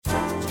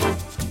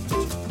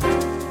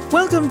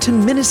Welcome to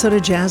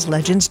Minnesota Jazz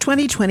Legends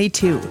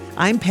 2022.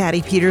 I'm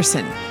Patty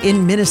Peterson.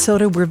 In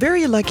Minnesota, we're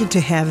very lucky to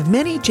have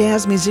many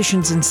jazz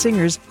musicians and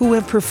singers who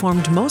have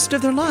performed most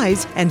of their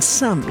lives, and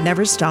some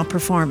never stop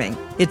performing.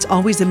 It's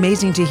always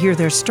amazing to hear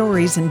their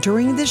stories, and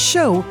during this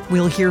show,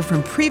 we'll hear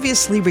from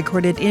previously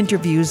recorded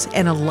interviews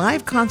and a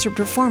live concert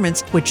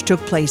performance which took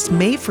place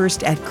May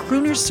 1st at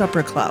Crooner's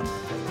Supper Club.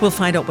 We'll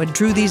find out what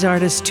drew these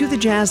artists to the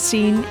jazz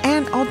scene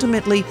and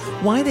ultimately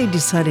why they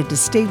decided to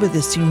stay with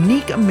this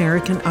unique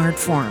American art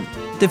form.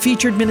 The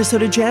featured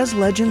Minnesota Jazz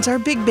Legends are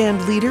big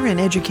band leader and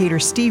educator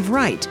Steve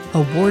Wright,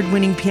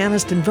 award-winning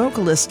pianist and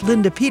vocalist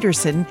Linda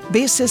Peterson,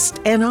 bassist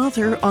and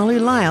author Ollie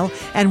Lyle,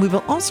 and we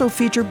will also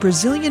feature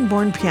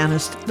Brazilian-born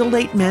pianist, the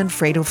late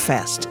Manfredo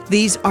Fest.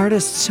 These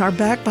artists are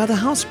backed by the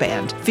house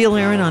band, Phil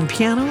Aaron on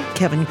piano,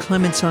 Kevin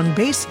Clements on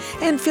bass,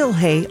 and Phil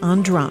Hay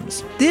on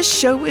drums. This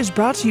show is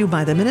brought to you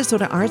by the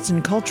Minnesota Arts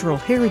and Cultural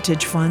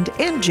Heritage Fund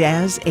and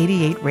Jazz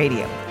 88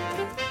 Radio.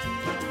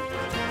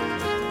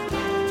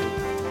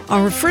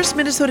 Our first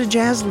Minnesota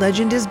Jazz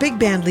legend is big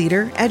band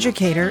leader,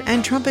 educator,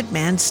 and trumpet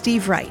man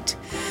Steve Wright.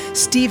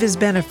 Steve has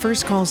been a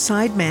first-call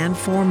sideman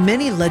for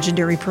many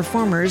legendary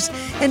performers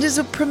and is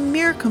a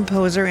premier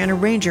composer and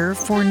arranger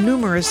for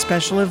numerous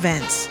special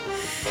events.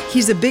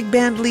 He's a big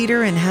band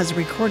leader and has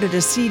recorded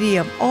a CD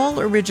of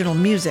all original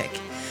music.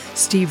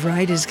 Steve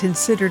Wright is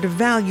considered a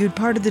valued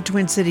part of the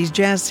Twin Cities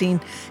jazz scene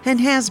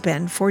and has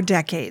been for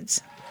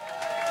decades.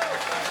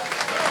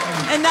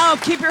 And now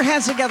keep your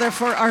hands together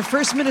for our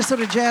first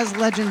Minnesota Jazz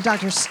legend,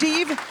 Dr.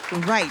 Steve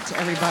Wright,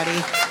 everybody.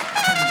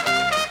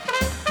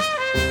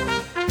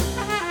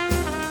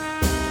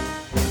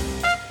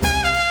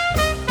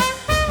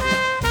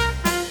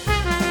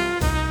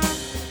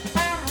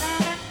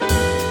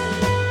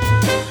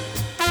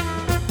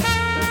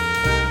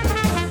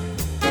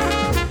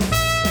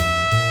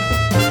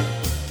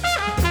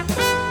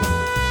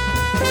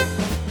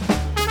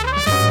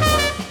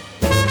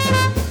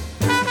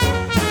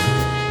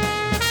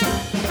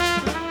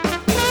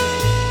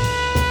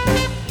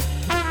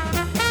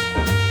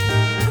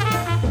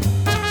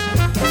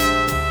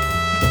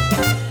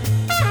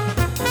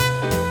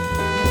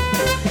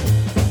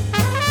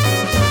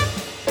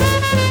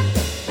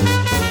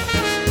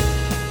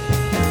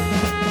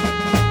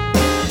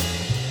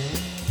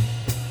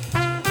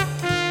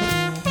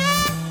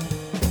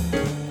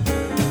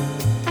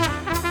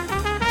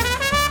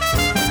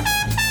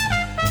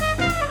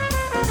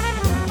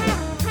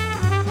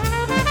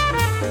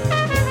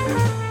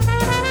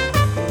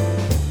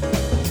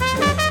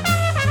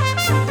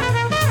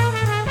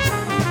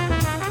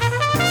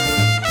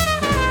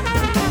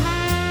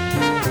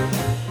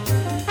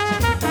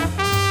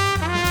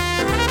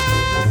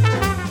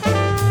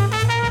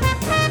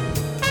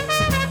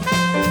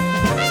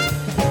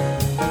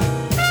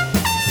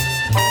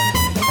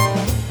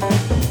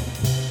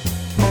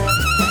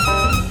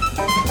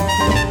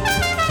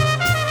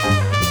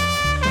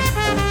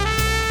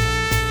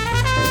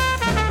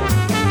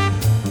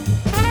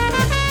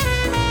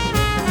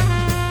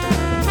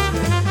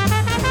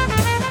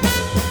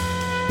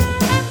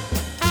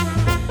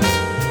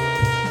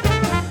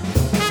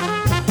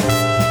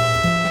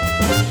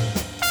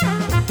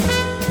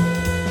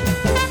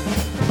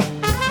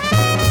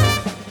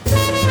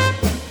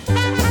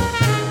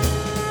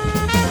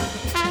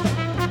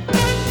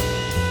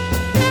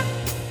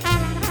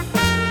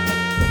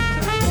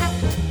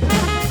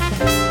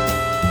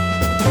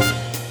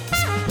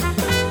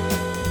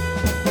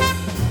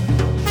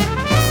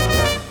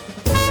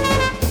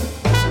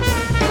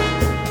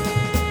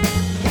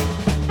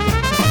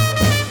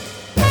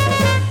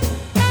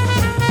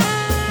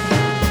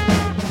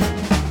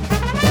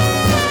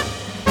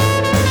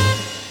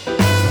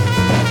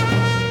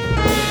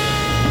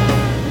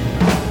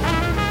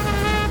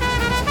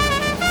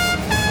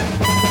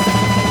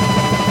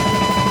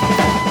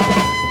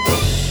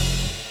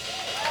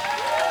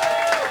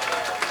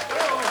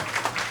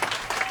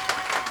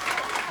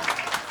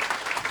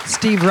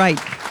 Steve Wright.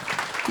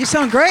 You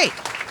sound great.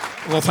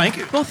 Well, thank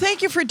you. Well,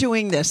 thank you for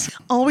doing this.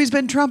 Always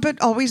been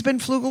trumpet, always been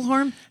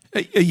flugelhorn?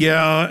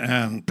 Yeah,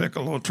 and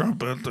piccolo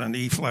trumpet and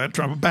E-flat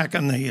trumpet back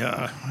in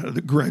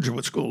the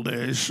graduate school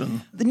days.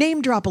 And the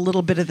name drop a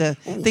little bit of the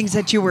things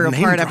that you were a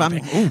part of.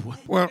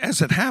 Well,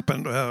 as it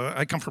happened,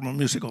 I come from a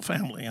musical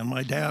family, and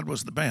my dad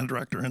was the band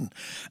director in,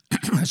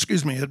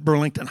 at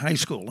Burlington High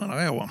School in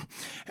Iowa.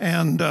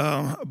 And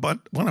but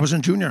when I was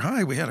in junior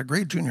high, we had a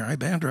great junior high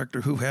band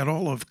director who had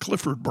all of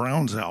Clifford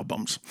Brown's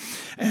albums,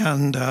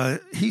 and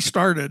he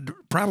started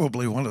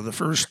probably one of the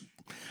first.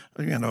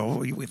 We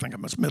think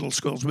of them as middle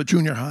schools, but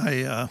junior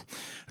high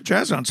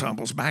jazz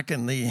ensembles back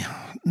in the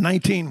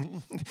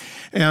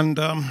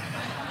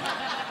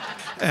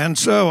and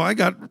so I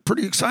got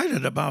pretty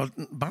excited about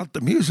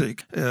the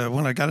music.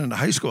 When I got into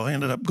high school, I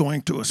ended up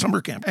going to a summer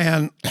camp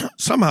and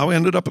somehow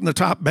ended up in the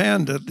top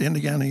band at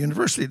Indiana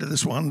University to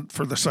this one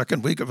for the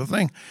second week of a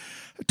thing.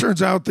 It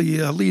turns out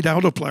the lead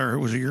alto player, who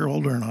was a year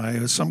older than I,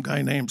 is some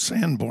guy named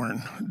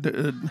Sanborn.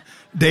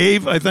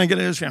 Dave, I think it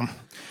is, yeah.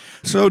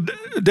 So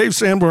Dave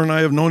Sanborn and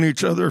I have known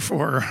each other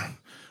for,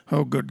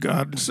 Oh, good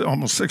God, it's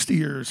almost 60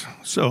 years.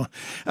 So,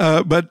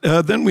 but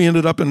then we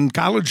ended up in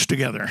college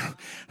together,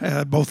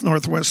 both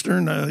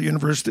Northwestern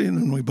University, and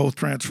then we both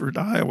transferred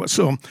to Iowa.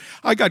 So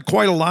I got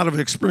quite a lot of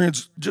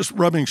experience just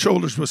rubbing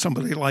shoulders with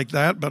somebody like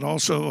that, but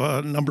also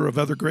a number of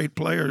other great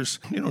players,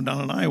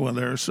 down in Iowa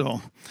there.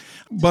 So,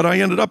 but I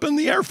ended up in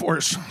the Air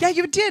Force. Yeah,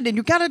 you did. And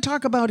you got to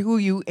talk about who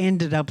you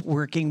ended up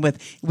working with.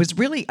 It was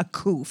really a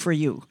coup for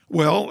you.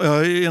 Well,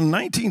 in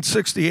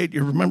 1968,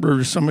 you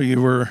remember, some of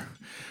you were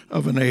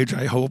of an age,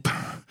 I hope,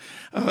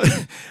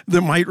 that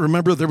might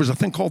remember there was a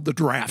thing called the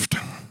draft.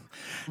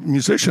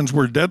 Musicians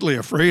were deadly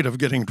afraid of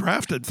getting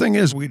drafted. Thing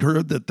is, we'd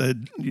heard that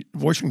the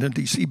Washington,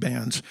 D.C.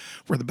 bands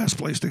were the best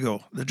place to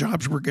go. The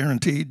jobs were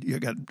guaranteed. You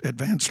got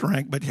advanced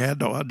rank, but you had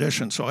to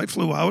audition. So I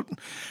flew out,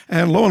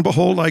 and lo and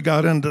behold, I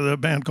got into the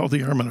band called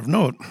the Airmen of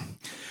Note.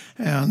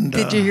 And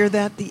did you hear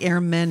that? The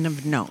Airmen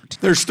of Note.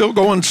 They're still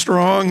going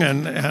strong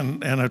and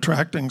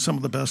attracting some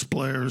of the best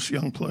players,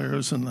 young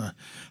players, and the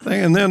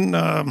thing. And then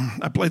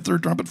I played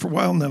third trumpet for a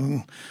while, and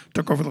then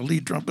took over the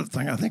lead trumpet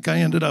thing. I think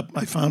I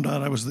found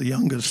out I was the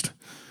youngest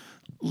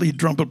lead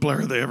trumpet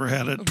player they ever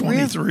had at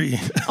 23. Really?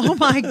 Oh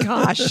my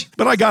gosh!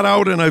 But I got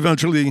out, and I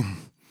eventually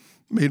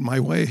made my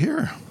way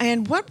here.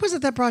 And what was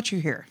it that brought you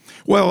here?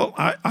 Well,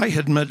 I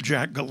had met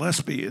Jack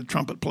Gillespie, a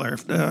trumpet player.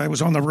 I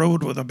was on the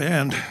road with a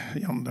band,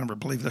 you'll never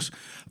believe this,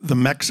 the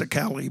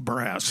Mexicali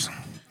Brass.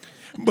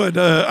 But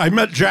I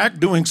met Jack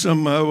doing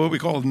some, what we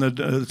called in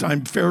the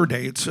time, fair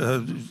dates,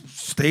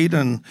 state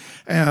and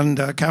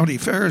county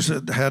fairs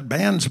that had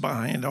bands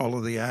behind all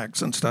of the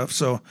acts and stuff.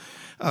 So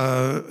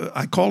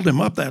I called him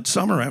up that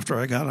summer after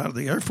I got out of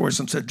the Air Force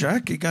and said,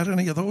 Jack, you got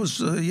any of those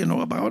you know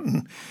about?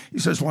 And he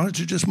says, why don't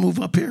you just move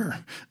up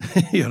here?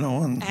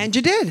 And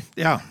you did.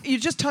 Yeah. You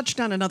just touched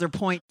on another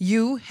point.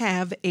 You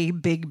have a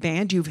big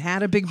band. You've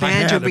had a big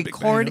band.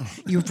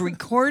 You've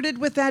recorded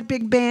with that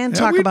big band.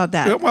 Talk about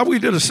that. Well, we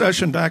did a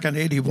session back in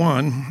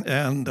 81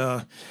 and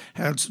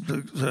had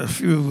a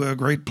few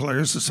great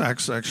players. The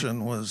sax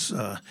section was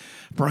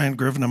Brian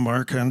Grivna,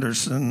 Mark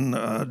Henderson,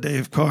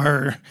 Dave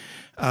Carr,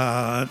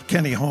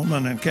 Kenny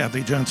Holman, and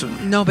Kathy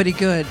Jensen. Nobody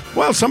good.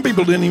 Well, some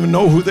people didn't even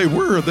know who they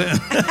were then.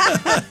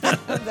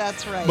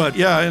 That's right. But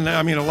yeah, and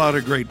I mean, a lot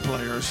of great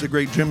players. The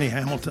great Jimmy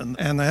Hamilton.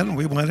 And then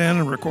we went in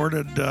and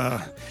recorded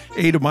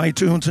 8 of my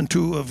tunes and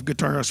 2 of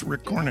guitarist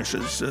Rick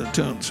Cornish's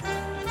tunes.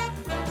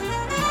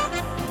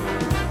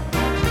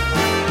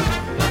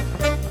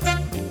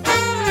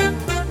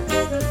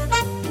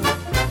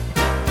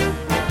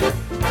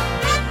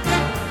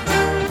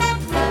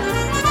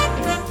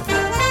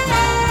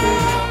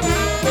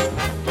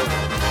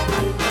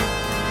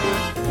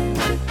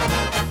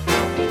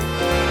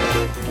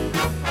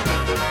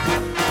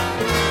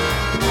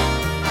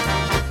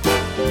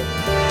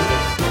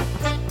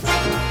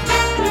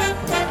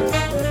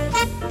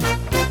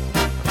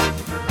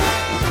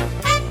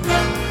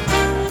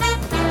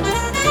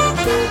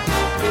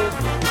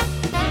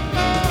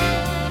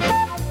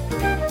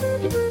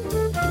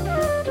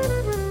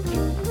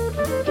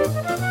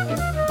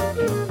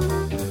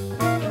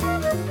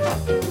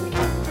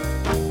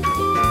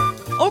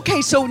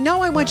 Okay, so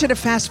now I want you to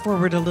fast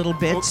forward a little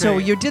bit. Okay. So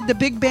you did the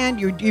big band.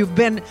 You've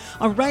been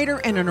a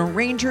writer and an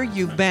arranger.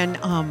 You've been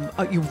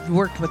you've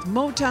worked with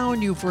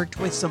Motown. You've worked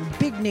with some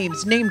big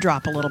names. Name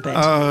drop a little bit.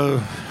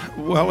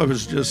 Well, I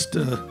was just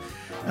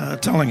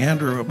telling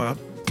Andrew about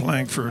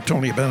playing for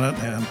Tony Bennett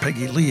and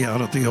Peggy Lee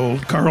out at the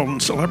old Carlton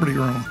Celebrity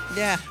Room.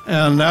 Yeah.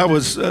 And that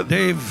was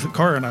Dave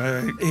Carr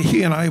and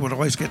he and I would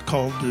always get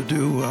called to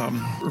do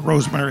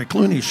Rosemary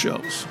Clooney's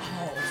shows.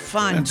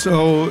 Fun. And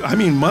so, I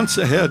mean, months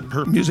ahead,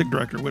 her music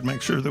director would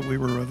make sure that we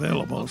were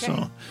available. Okay.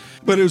 So,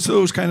 but it was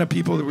those kind of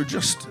people that were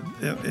just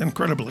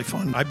incredibly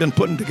fun. I've been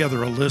putting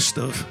together a list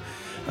of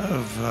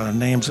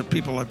names of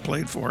people I've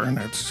played for, and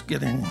it's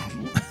getting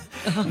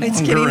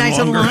it's getting nice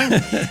and long.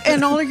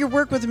 And all of your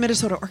work with the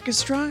Minnesota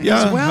Orchestra as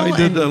well? Yeah, I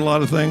did a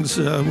lot of things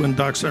when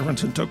Doc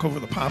Severinsen took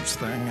over the Pops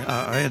thing.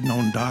 I had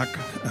known Doc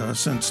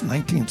since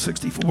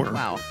 1964.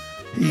 Wow.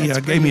 He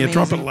gave me a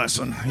trumpet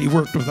lesson. He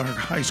worked with our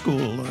high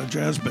school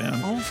jazz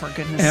band. Oh, for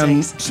goodness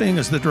and sakes. Seeing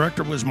as the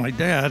director was my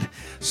dad,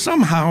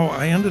 somehow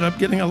I ended up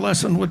getting a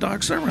lesson with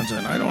Doc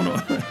Severinsen. I don't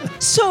know.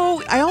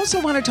 So I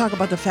also want to talk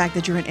about the fact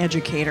that you're an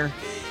educator.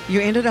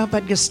 You ended up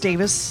at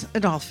Gustavus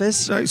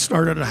Adolphus. I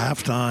started at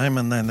halftime,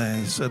 and then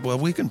they said, well,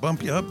 we can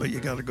bump you up, but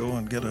you got to go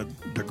and get a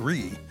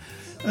degree.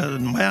 A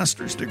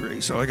master's degree,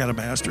 so I got a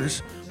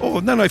master's. Oh,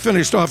 and then I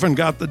finished off and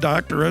got the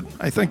doctorate.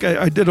 I think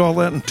I did all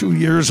that in 2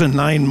 years and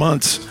 9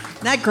 months.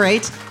 Isn't that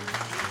great?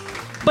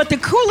 But the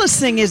coolest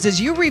thing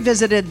is you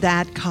revisited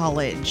that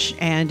college,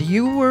 and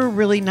you were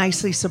really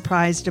nicely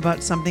surprised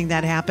about something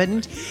that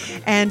happened,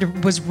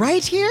 and was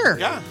right here.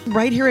 Yeah.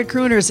 Right here at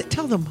Crooners.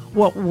 Tell them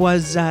what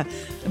was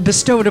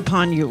bestowed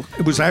upon you.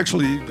 It was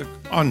actually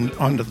on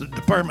the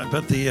department,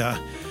 but the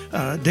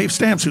Dave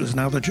Stamps, who is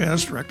now the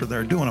jazz director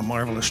there, doing a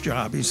marvelous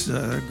job. He's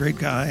a great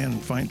guy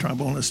and fine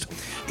trombonist.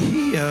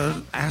 He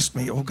asked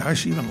me, oh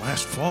gosh, even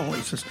last fall,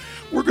 he says,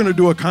 we're going to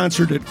do a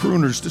concert at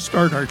Crooners to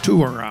start our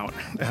tour out.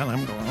 And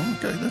I'm going,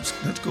 okay, that's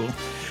cool.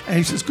 And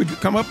he says, could you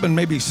come up and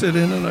maybe sit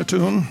in a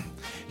tune?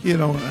 You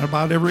know,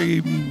 about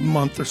every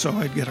month or so,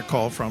 I'd get a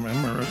call from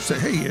him or I'd say,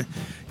 hey,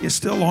 you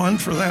still on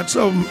for that?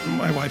 So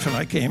my wife and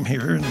I came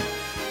here and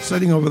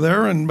sitting over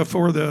there, and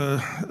before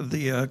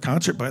the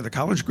concert by the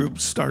college group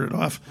started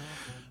off,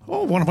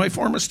 one of my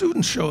former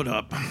students showed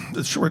up.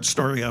 The short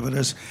story of it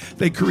is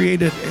they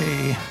created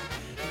a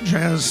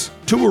jazz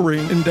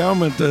touring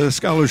endowment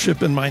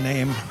scholarship in my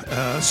name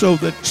so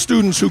that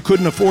students who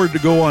couldn't afford to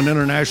go on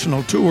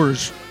international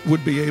tours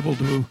would be able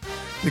to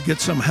get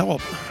some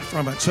help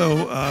from it.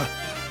 So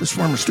this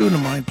former student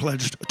of mine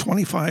pledged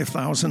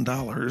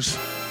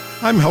 $25,000.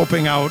 I'm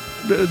helping out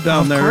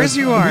down there. Of course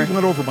you are. We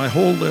went over my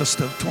whole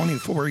list of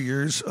 24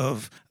 years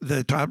of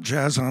the top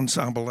jazz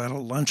ensemble at a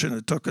luncheon.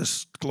 It took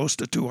us close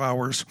to 2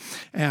 hours.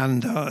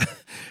 And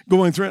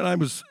going through it, I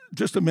was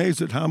just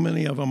amazed at how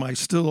many of them I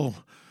still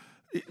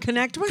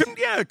connect with.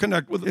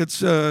 Connect with.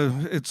 It's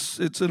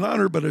an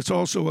honor, but it's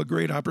also a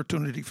great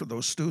opportunity for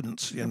those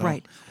students, you know.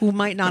 Right, who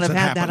might not have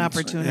had that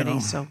opportunity. You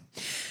know. So,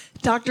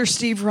 Dr.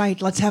 Steve Wright,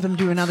 let's have him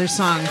do another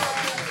song.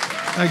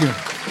 Thank you.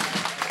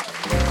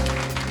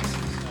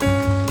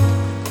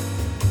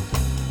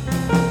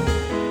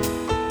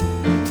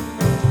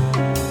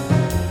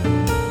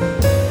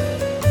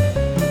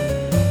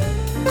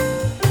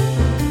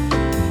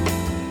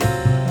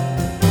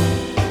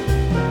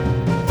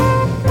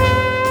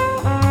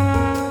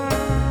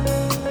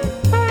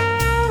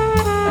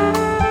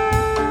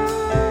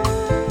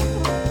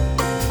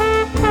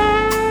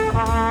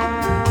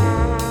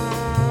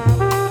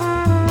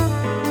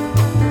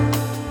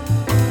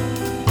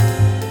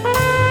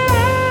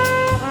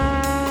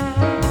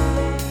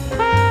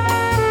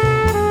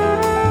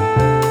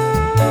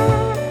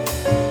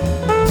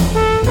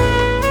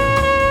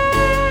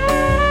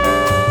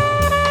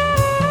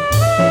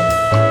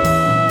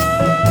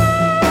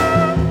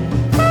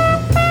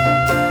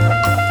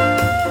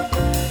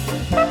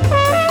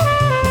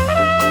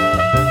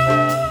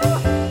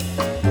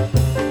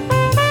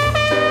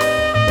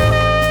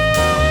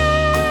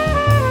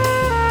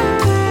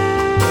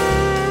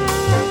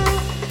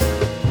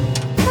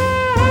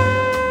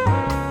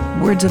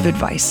 Words of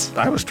advice.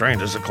 I was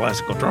trained as a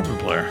classical trumpet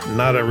player.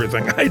 Not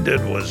everything I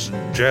did was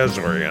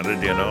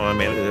jazz-oriented, you know. I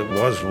mean, it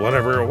was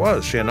whatever it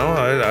was, you know.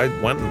 I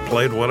went and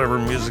played whatever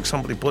music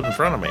somebody put in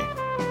front of me.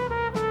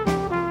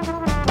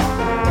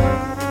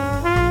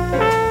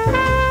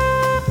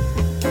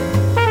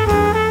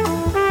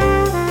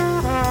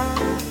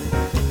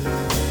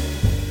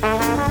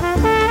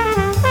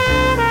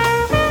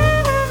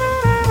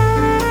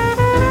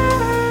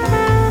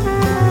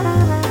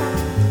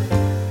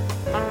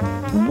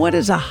 What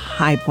is a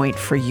high point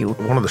for you?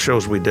 One of the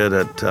shows we did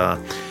at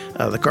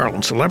the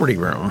Carlton Celebrity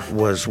Room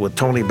was with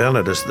Tony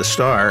Bennett as the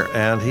star,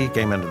 and he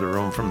came into the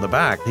room from the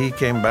back. He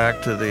came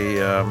back to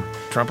the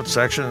trumpet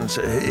section and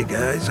said, hey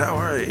guys, how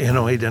are you? You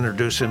know, he'd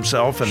introduce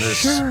himself in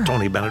his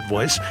Tony Bennett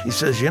voice. He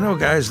says, you know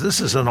guys,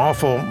 this is an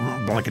awful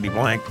blankety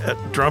blank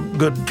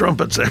good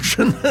trumpet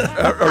section.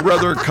 a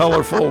rather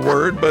colorful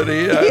word, but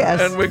yes.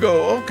 And we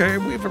go, okay,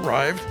 we've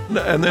arrived.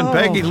 And then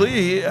Peggy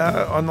Lee,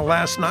 on the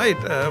last night,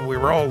 we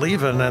were all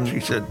leaving, and she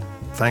said,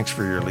 thanks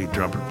for your lead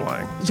trumpet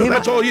playing. So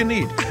that's all you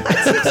need.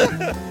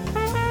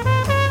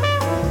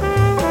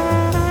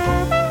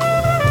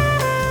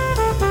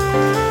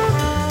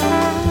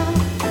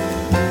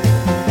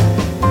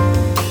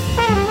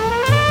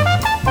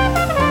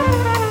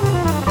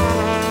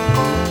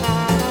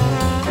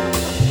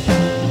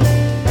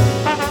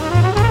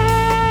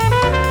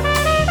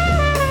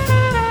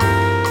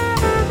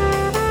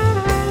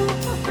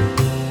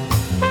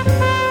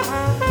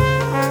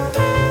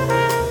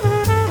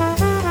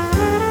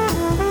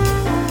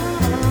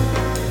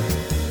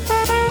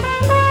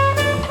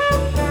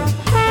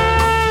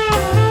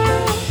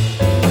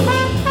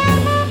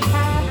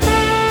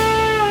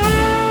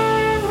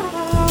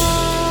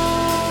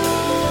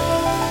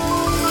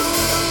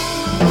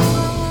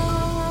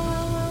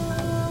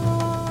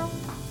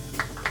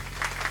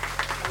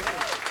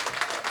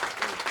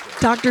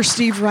 Dr.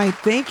 Steve Wright,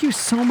 thank you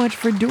so much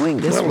for doing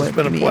this with me. Well, it's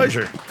been a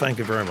pleasure. Thank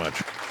you very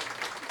much.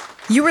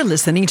 You are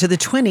listening to the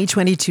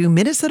 2022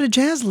 Minnesota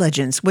Jazz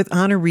Legends with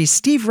honorees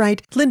Steve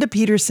Wright, Linda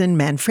Peterson,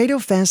 Manfredo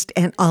Fest,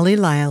 and Ollie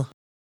Lyle.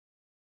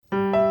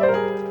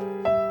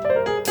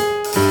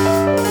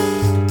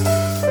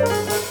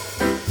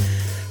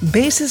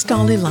 Bassist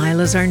Ollie Lyle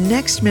is our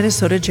next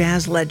Minnesota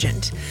Jazz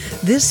legend.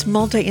 This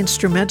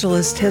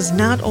multi-instrumentalist has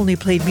not only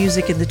played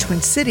music in the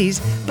Twin Cities,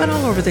 but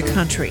all over the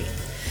country.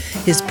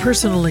 His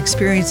personal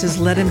experiences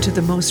led him to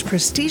the most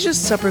prestigious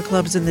supper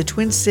clubs in the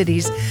Twin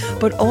Cities,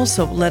 but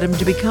also led him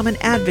to become an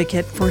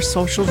advocate for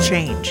social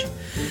change.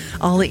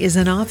 Ollie is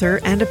an author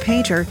and a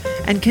painter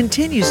and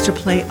continues to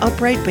play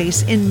upright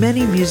bass in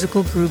many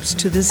musical groups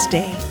to this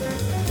day.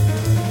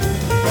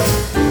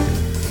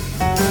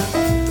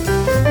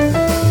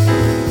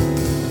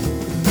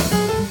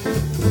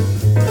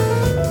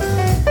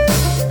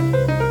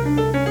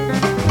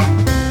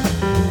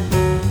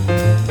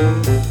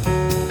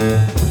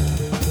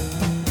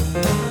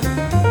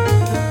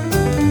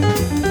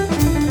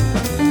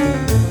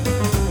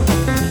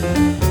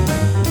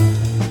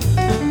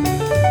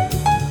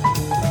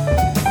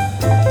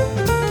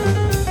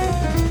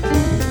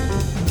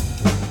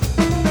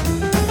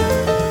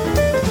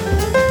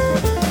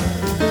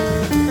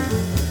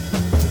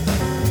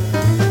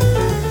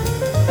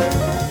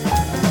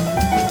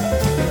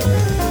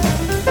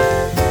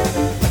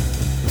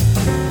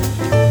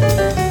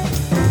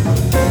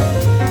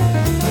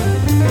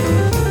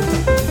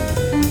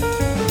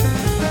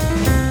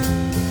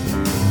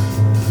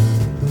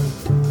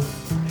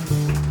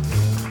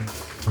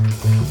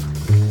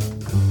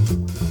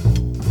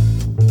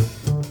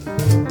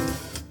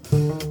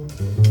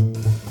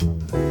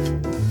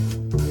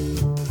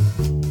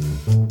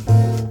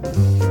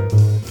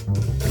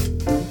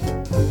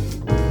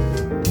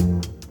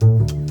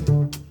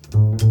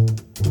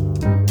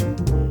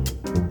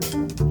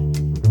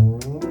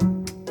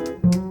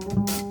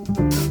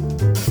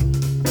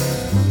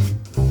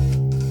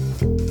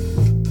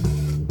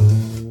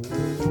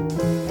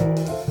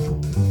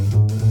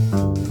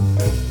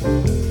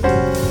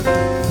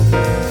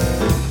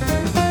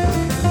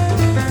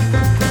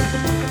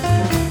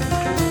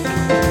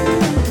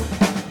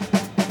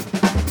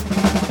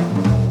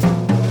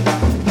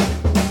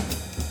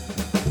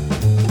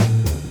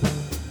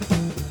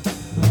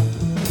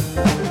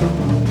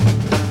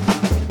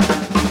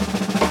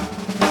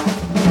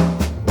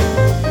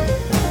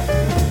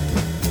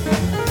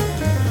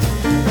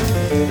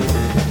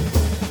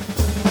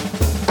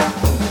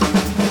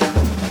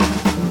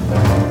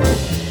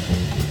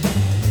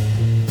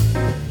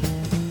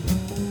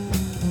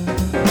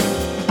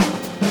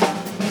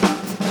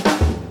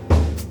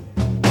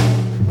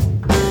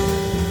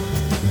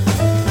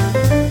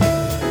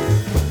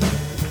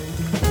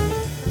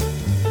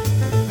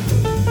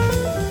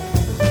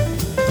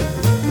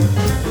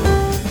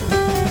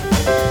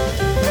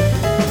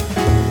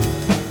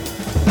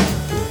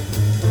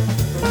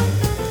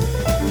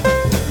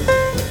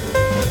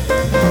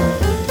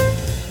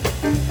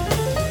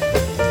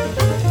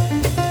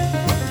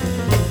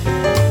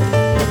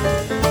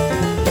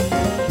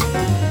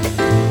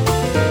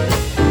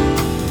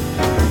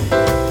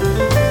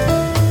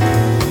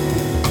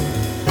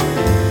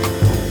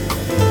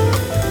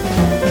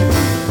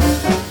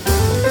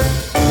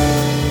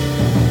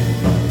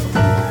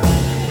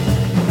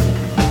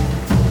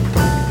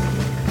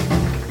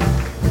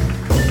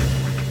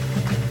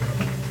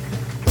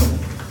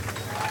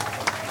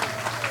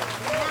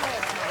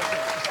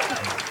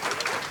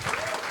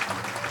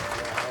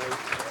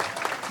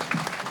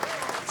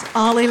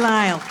 Molly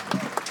Lyle.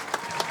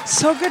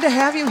 So good to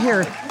have you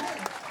here.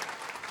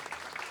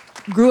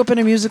 Grew up in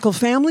a musical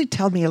family.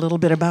 Tell me a little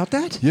bit about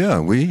that.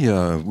 Yeah, we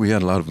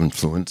had a lot of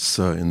influence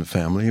in the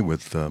family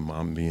with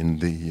Mom being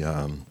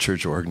the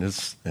church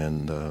organist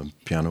and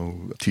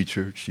piano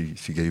teacher.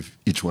 She gave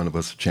each one of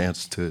us a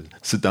chance to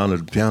sit down at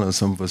the piano.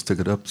 Some of us took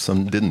it up,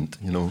 some didn't,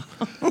 you know.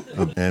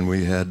 And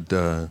we had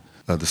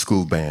the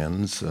school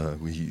bands.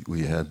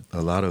 We had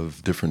a lot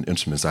of different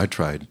instruments. I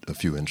tried a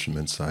few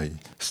instruments. I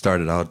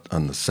started out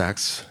on the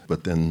sax,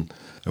 but then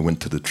I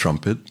went to the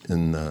trumpet.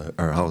 In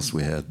our house,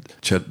 we had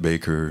Chet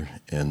Baker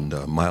and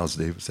Miles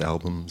Davis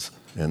albums,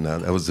 and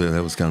that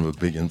was kind of a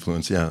big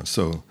influence. Yeah.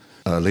 So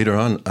later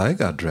on, I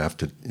got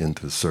drafted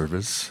into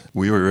service.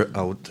 We were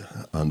out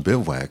on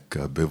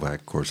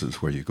bivouac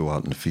courses where you go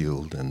out in the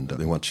field, and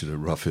they want you to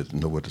rough it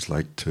and know what it's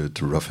like to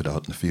rough it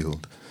out in the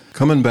field.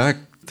 Coming back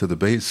to the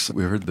base,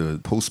 we heard the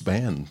post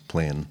band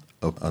playing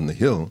up on the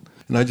hill,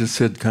 and I just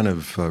said, kind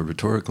of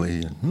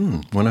rhetorically,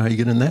 wonder how you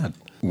get in that.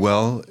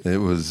 Well, it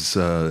was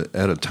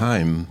at a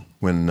time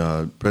when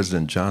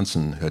President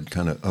Johnson had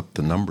kind of upped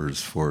the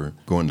numbers for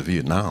going to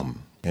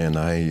Vietnam. And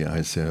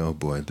I said, oh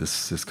boy,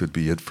 this could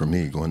be it for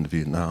me, going to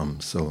Vietnam.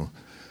 So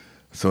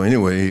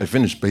anyway, I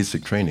finished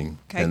basic training.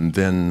 Okay. And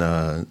then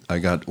I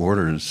got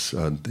orders.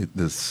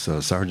 This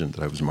sergeant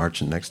that I was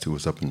marching next to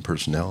was up in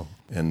personnel.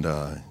 And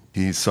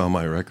he saw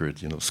my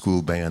record, you know,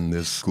 school band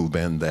this, school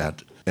band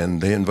that.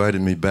 And they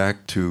invited me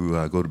back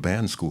to go to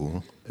band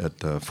school at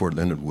Fort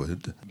Leonard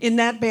Wood. In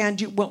that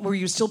band, were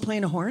you still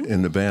playing a horn?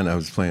 In the band, I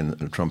was playing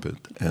a trumpet,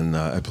 and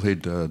I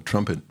played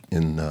trumpet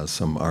in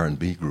some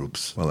R&B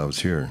groups while I was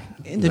here.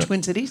 In the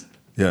Twin Cities?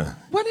 Yeah.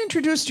 What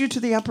introduced you to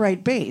the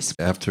upright bass?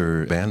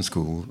 After band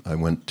school, I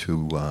went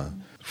to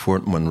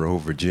Fort Monroe,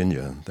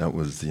 Virginia. That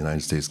was the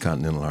United States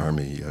Continental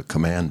Army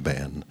command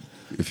band.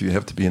 If you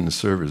have to be in the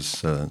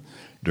service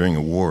during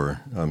a war,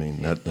 I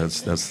mean,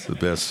 that's the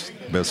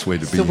best way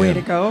to be. The way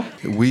to go.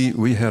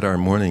 We had our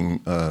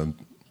morning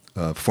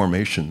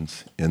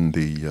formations in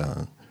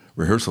the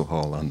rehearsal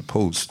hall on the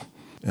post,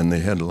 and they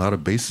had a lot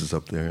of basses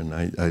up there, and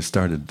I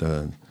started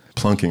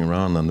plunking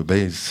around on the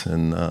bass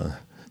and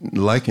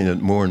liking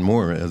it more and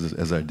more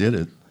as I did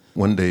it.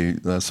 One day,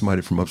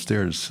 somebody from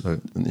upstairs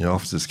in the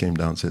offices came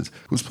down and says,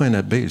 "Who's playing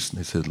that bass?" And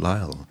they said,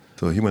 "Lyle."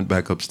 So he went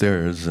back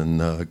upstairs,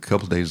 and a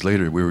couple days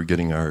later, we were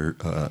getting our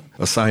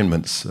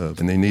assignments,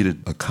 and they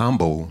needed a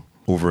combo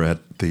over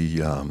at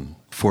the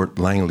Fort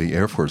Langley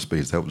Air Force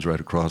Base. That was right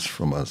across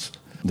from us.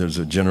 There's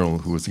a general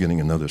who was getting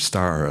another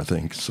star, I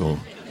think. So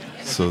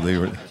they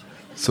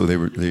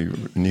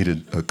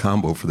needed a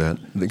combo for that.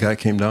 The guy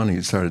came down and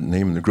he started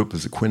naming the group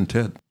as a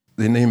quintet.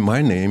 They named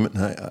my name, and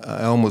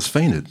I almost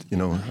fainted. You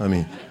know, I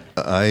mean,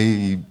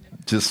 I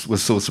just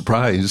was so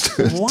surprised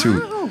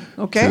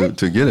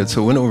to get it.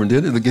 So I went over and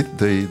did it.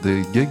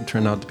 The gig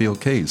turned out to be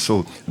okay.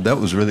 So that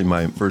was really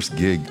my first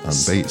gig on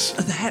bass.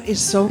 That is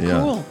so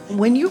cool.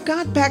 When you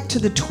got back to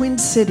the Twin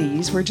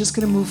Cities, we're just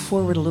going to move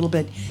forward a little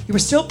bit. You were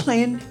still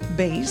playing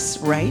bass,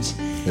 right?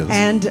 Yes.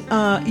 And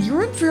you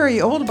weren't very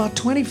old, about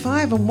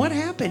 25. And what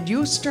happened?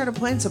 You started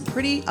playing some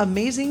pretty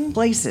amazing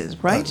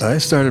places, right? I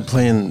started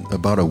playing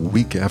about a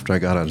week after I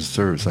got out of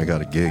service. I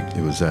got a gig.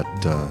 It was at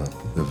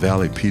the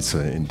Valley Pizza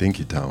in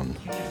Dinkytown.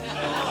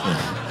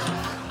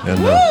 And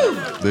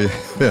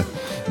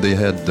they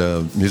had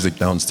music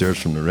downstairs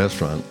from the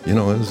restaurant. You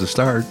know, it was a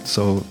start,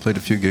 so played a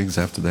few gigs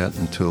after that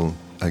until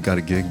I got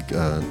a gig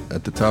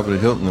at the top of the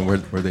Hilton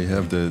where they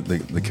have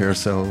the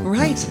carousel.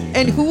 Right.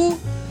 And who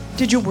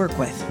did you work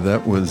with?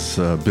 That was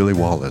Billy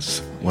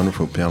Wallace,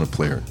 wonderful piano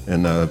player.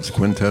 And it's a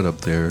quintet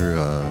up there,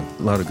 a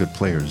lot of good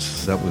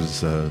players. That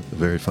was a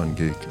very fun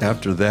gig.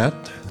 After that,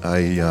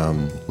 I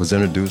was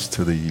introduced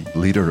to the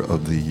leader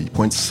of the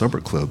Point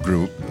Supper Club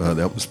group.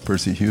 That was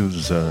Percy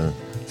Hughes.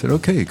 Said,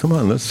 okay, come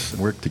on, let's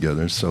work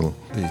together. So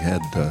they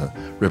had a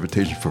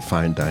reputation for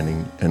fine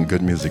dining and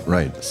good music,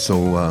 right?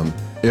 So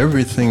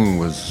everything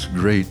was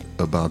great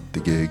about the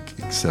gig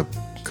except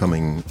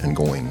coming and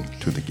going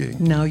to the gig.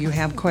 Now you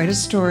have quite a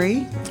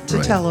story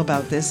to tell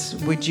about this.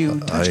 Would you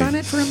touch on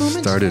it for a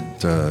moment? I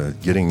started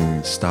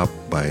getting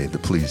stopped by the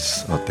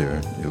police out there.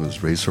 It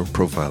was racial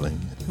profiling.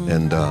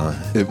 And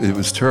it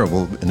was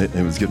terrible, and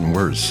it was getting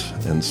worse.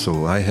 And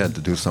so I had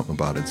to do something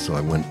about it. So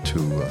I went to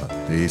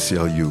the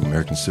ACLU,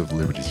 American Civil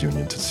Liberties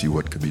Union, to see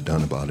what could be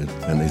done about it.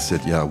 And they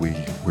said, yeah,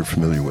 we're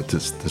familiar with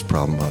this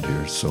problem out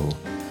here. So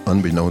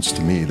unbeknownst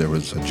to me, there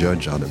was a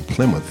judge out in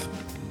Plymouth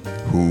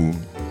who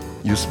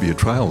used to be a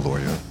trial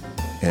lawyer.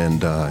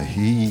 And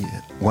he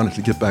wanted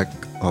to get back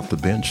off the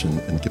bench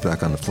and get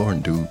back on the floor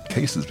and do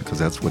cases because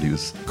that's what he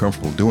was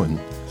comfortable doing.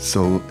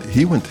 So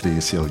he went to the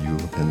ACLU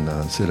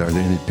and said, are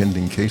there any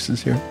pending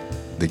cases here?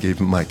 They gave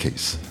him my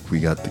case. We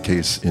got the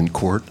case in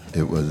court.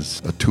 It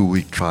was a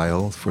 2-week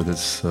trial for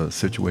this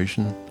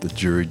situation. The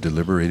jury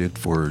deliberated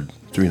for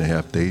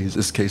 3.5 days.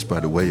 This case,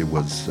 by the way,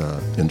 was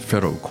in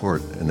federal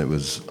court, and it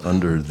was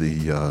under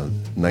the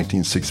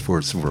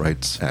 1964 Civil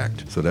Rights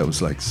Act. So that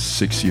was like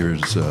 6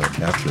 years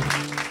after.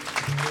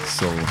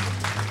 So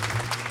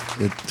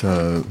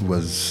It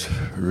was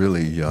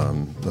really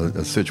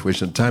a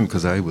situation at the time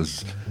because I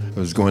was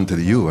going to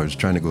the U. I was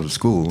trying to go to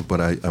school, but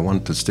I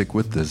wanted to stick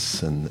with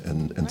this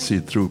and see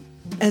it through.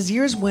 As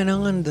years went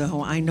on,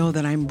 though, I know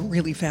that I'm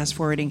really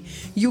fast-forwarding,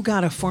 you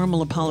got a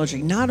formal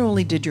apology. Not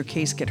only did your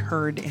case get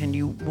heard and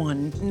you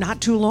won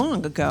not too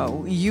long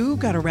ago, you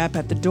got a rap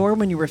at the door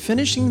when you were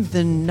finishing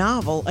the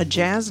novel, a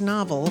jazz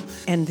novel,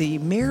 and the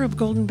mayor of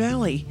Golden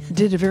Valley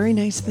did a very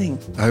nice thing.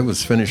 I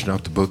was finishing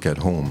up the book at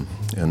home,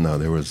 and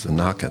there was a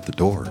knock at the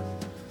door.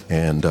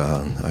 And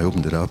I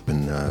opened it up,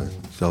 and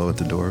fellow at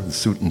the door with a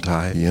suit and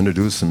tie. He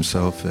introduced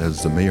himself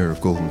as the mayor of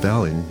Golden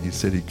Valley, and he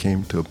said he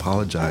came to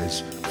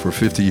apologize for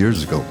 50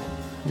 years ago,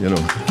 you know.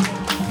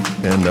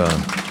 And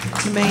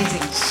it's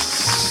amazing.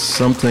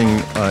 Something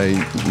I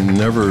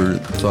never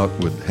thought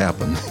would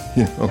happen,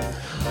 you know.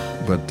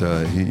 But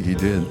he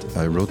did.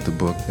 I wrote the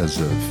book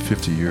as a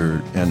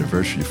 50-year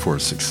anniversary for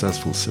a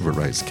successful civil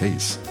rights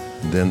case.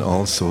 And then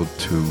also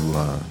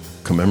to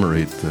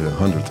commemorate the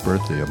 100th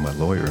birthday of my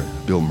lawyer,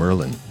 Bill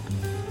Merlin.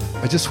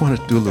 I just wanted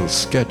to do a little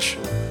sketch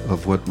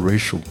of what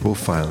racial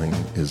profiling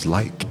is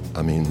like.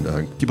 I mean,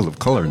 people of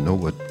color know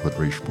what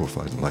racial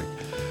profiling is like.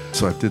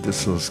 So I did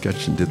this little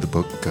sketch and did the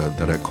book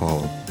that I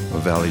call A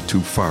Valley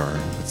Too Far.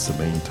 That's the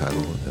main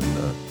title.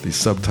 And the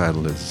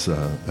subtitle is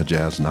A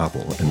Jazz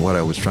Novel. And what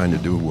I was trying to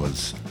do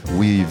was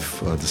weave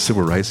the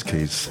civil rights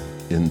case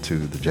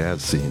into the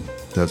jazz scene.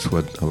 That's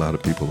what a lot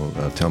of people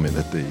tell me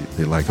that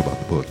they like about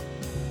the book.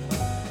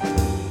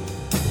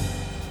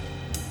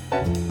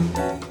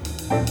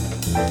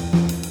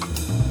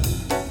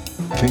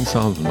 King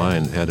Solomon's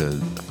Mine had a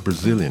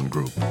Brazilian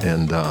group,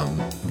 and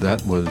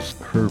that was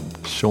Herb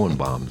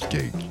Schoenbaum's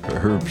gig.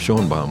 Herb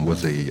Schoenbaum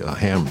was a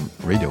ham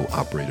radio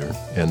operator,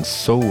 and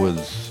so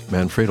was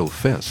Manfredo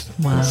Fest.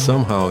 Wow. And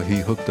somehow he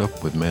hooked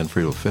up with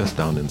Manfredo Fest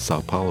down in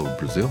Sao Paulo,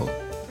 Brazil.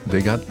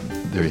 They got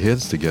their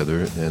heads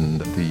together,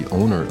 and the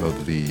owner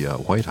of the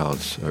White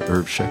House,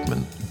 Irv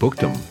Sheckman,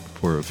 booked them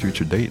for a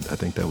future date. I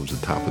think that was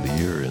the top of the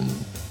year in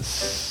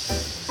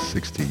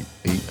 68,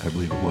 I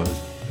believe it was.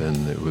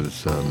 And it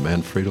was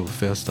Manfredo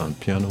Fest on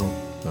piano,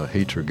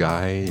 Hater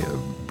Guy, a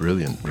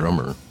brilliant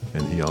drummer,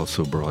 and he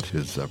also brought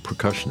his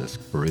percussionist,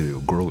 Aurelio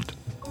Groth.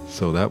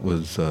 So that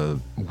was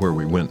where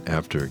we went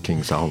after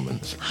King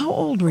Solomon's. How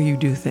old were you,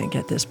 do you think,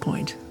 at this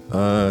point?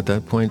 At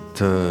that point,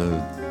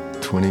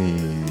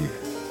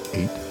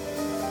 28.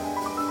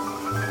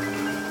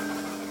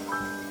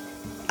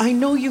 I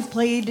know you've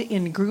played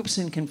in groups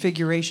and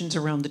configurations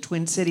around the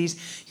Twin Cities.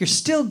 You're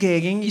still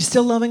gigging. You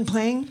still loving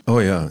playing? Oh,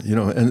 yeah. You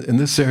know, and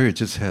this area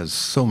just has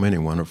so many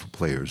wonderful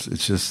players.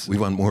 It's just, we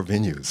want more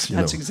venues.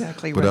 That's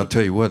exactly right. But I'll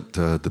tell you what,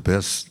 the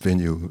best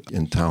venue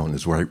in town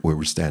is right where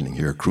we're standing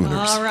here,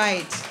 Crooners. All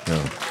right.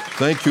 Yeah.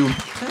 Thank you.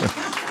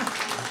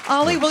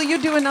 Ollie, will you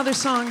do another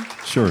song?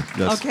 Sure.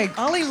 Yes. Okay.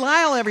 Ollie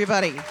Lyle,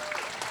 everybody.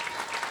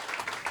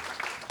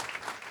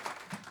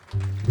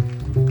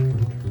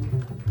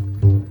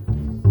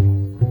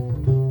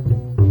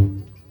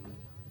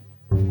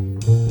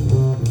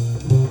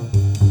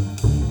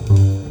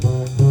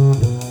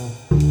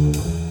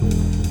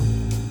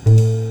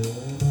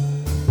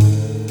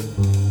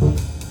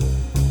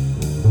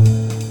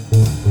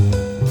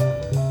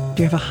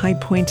 Do you have a high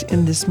point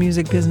in this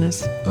music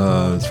business?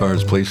 As far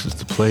as places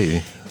to play,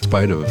 in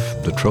spite of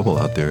the trouble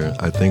out there,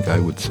 I think I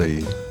would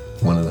say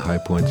one of the high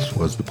points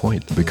was the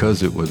Point,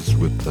 because it was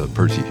with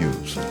Percy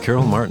Hughes.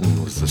 Carol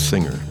Martin was the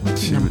singer.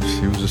 She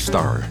was a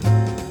star.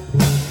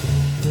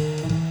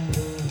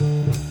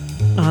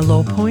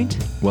 Low point?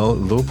 Well,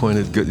 low point,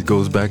 it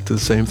goes back to the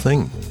same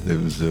thing. There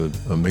was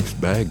a mixed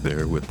bag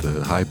there with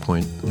the high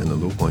point and the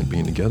low point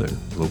being together.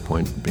 Low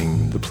point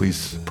being the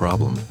police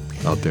problem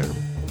out there.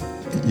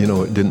 You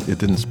know, it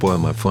didn't spoil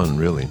my fun,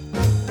 really.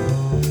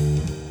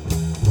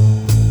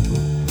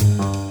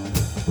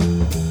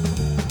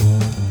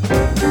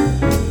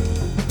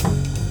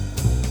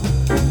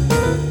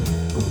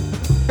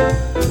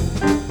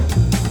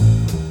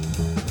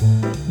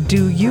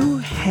 Do you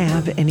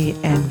have any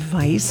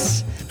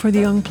advice for the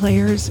young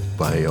players?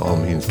 By all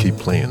means, keep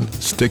playing.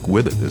 Stick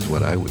with it is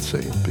what I would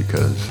say,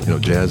 because, you know,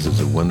 jazz is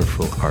a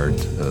wonderful art,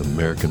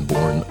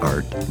 American-born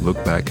art.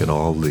 Look back at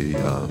all the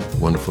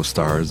wonderful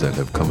stars that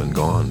have come and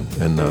gone,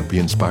 and be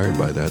inspired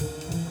by that.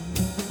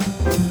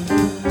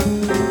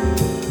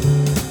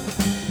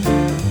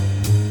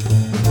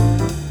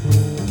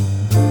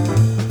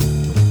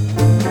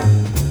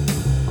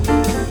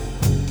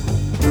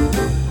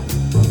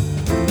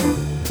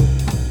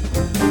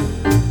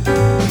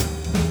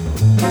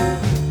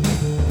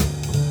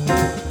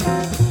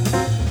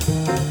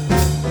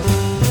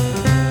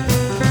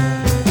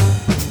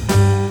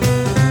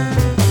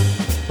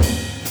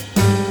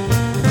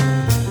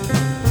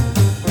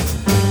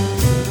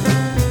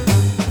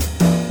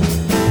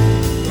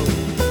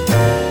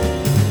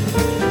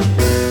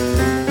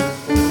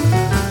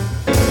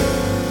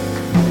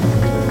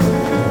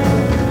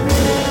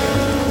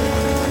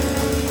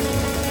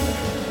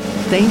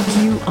 Thank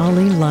you,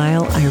 Ollie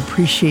Lyle. I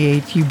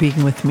appreciate you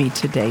being with me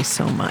today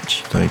so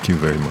much. Thank you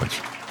very much.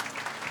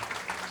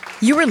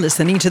 You are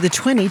listening to the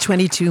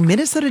 2022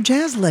 Minnesota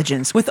Jazz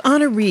Legends with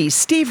Anna Reese,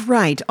 Steve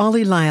Wright,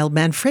 Ollie Lyle,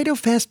 Manfredo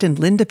Fest, and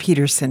Linda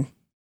Peterson.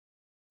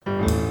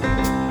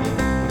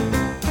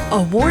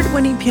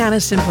 Award-winning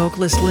pianist and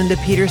vocalist Linda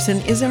Peterson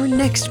is our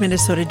next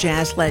Minnesota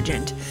Jazz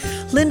legend.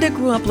 Linda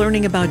grew up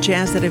learning about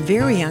jazz at a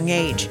very young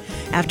age.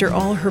 After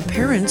all, her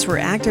parents were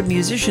active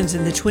musicians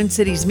in the Twin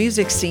Cities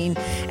music scene,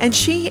 and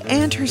she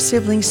and her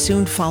siblings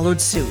soon followed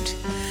suit.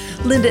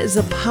 Linda is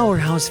a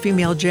powerhouse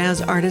female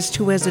jazz artist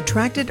who has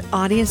attracted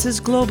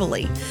audiences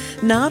globally,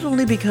 not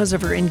only because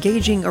of her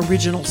engaging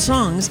original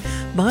songs,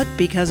 but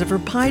because of her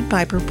Pied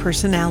Piper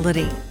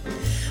personality.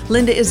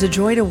 Linda is a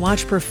joy to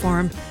watch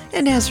perform,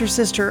 and as her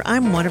sister,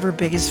 I'm one of her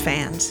biggest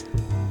fans.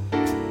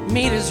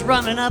 Meter's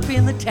running up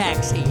in the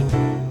taxi,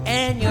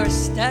 and you're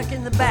stuck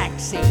in the back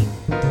seat.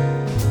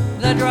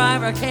 The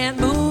driver can't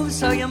move,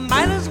 so you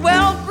might as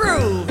well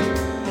groove.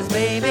 'Cause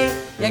baby,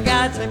 you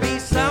got to be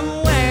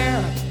somewhere.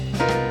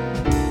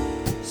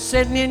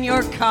 Sitting in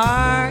your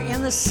car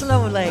in the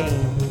slow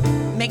lane,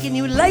 making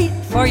you late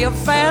for your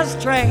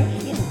fast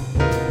train.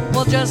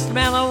 Well, just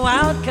mellow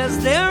out, 'cause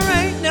there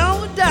ain't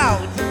no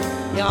doubt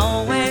you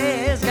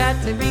always got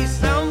to be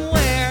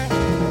somewhere.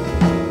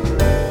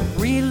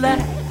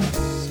 Relax,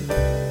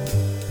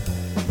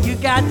 you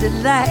got to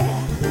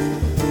laugh.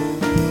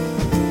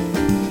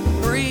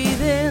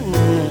 Breathe in,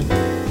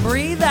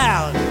 breathe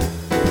out.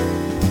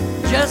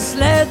 Just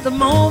let the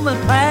moment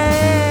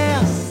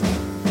pass.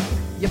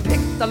 You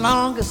pick the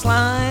longest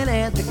line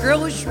at the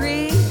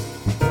grocery,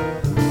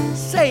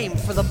 same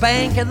for the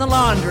bank and the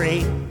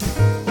laundry.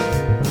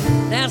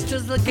 That's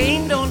just the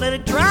game, don't let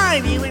it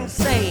drive you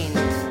insane.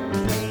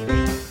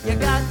 You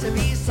got to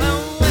be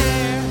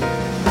somewhere.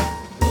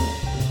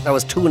 I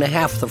was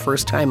 2.5 the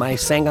first time I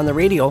sang on the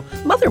radio.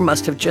 Mother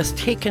must have just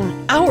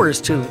taken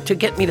hours to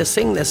get me to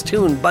sing this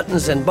tune,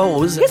 Buttons and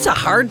Bows. It's a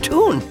hard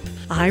tune.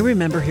 I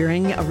remember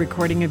hearing a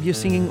recording of you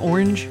singing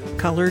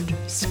Orange-Colored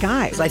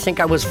Skies. I think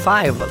I was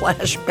 5,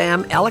 Flash,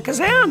 Bam,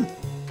 Alakazam.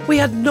 We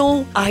had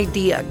no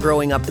idea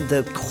growing up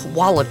the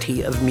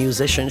quality of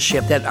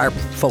musicianship that our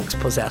folks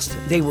possessed.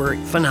 They were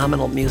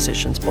phenomenal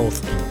musicians,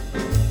 both.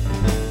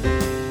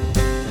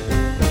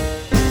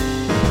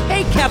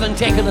 Hey, Kevin,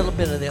 take a little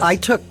bit of this. I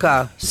took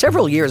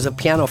several years of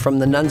piano from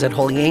the nuns at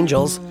Holy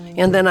Angels,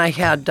 and then I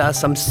had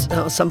some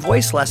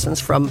voice lessons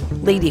from a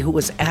lady who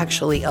was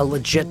actually a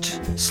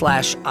legit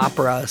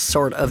 /opera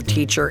sort of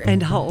teacher.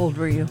 And how old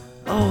were you?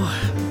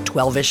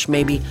 12-ish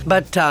maybe.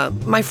 But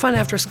my fun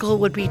after school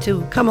would be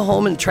to come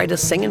home and try to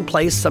sing and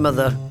play some of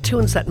the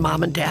tunes that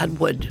Mom and Dad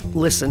would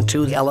listen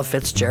to, Ella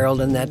Fitzgerald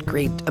and that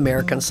great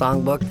American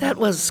songbook. That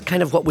was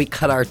kind of what we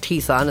cut our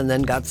teeth on and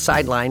then got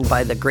sidelined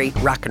by the great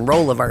rock and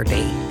roll of our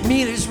day.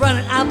 Meter's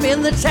running up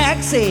in the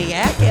taxi,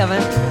 yeah,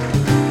 Kevin,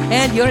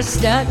 and you're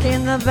stuck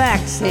in the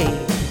backseat.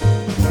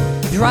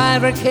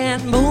 Driver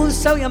can't move,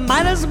 so you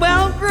might as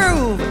well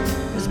groove.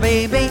 'Cause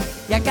baby,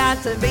 you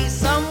got to be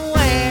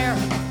somewhere.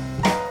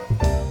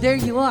 There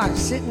you are,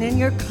 sitting in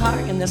your car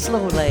in the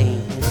slow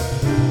lane,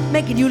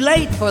 making you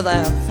late for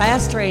the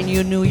fast train,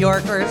 you New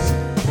Yorkers.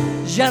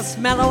 Just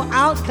mellow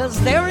out, 'cause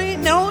there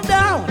ain't no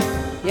doubt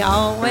you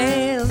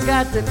always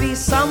got to be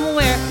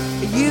somewhere.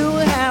 You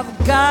have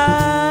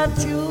got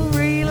to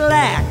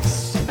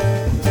relax,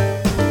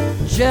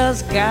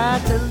 just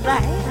got to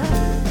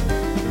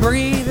laugh.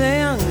 Breathe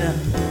in,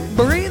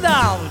 breathe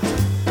out.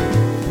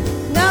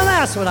 Now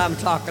that's what I'm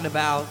talking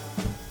about.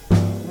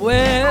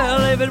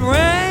 Well, if it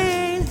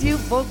rains, you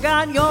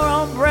forgot your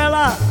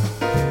umbrella.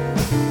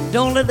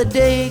 Don't let the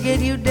day get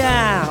you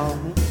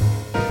down.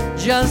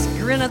 Just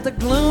grin at the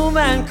gloom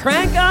and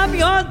crank up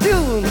your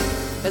tune.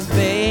 'Cause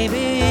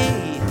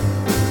baby,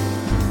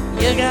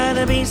 you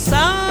gotta be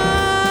somewhere.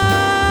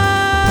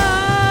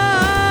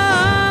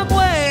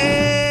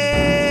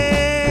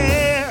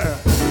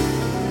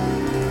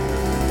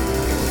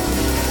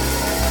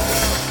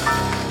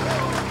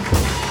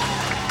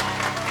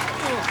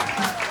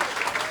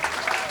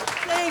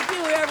 Thank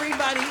you,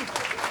 everybody.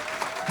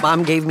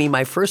 Mom gave me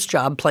my first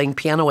job playing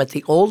piano at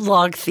the Old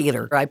Log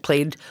Theater. I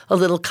played a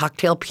little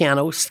cocktail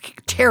piano,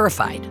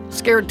 terrified,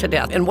 scared to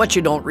death. And what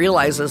you don't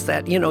realize is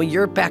that,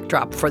 you're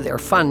backdrop for their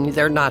fun.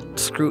 They're not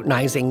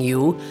scrutinizing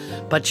you,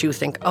 but you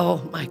think, oh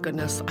my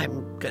goodness,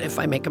 if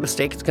I make a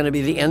mistake, it's going to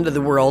be the end of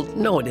the world.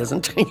 No, it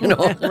isn't,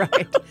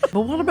 Right.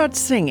 But what about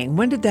singing?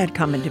 When did that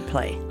come into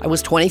play? I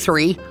was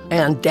 23,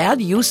 and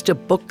Dad used to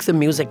book the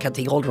music at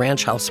the old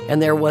ranch house.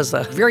 And there was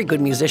a very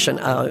good musician,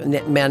 a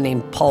man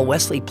named Paul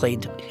Wesley,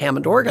 played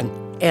Hammond organ.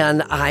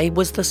 And I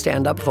was the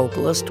stand-up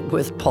vocalist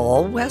with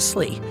Paul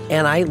Wesley.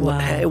 And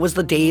it was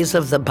the days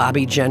of the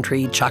Bobby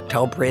Gentry,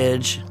 Choctaw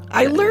Bridge.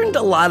 I learned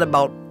a lot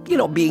about,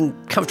 being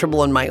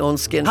comfortable in my own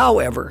skin.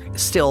 However,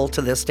 still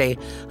to this day,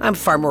 I'm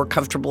far more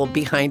comfortable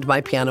behind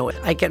my piano.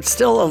 I get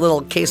still a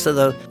little case of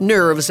the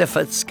nerves if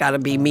it's got to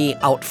be me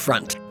out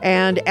front.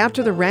 And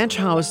after the ranch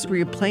house, were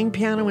you playing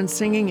piano and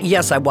singing?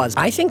 Yes, I was.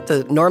 I think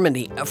the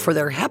Normandy for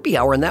their happy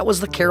hour, and that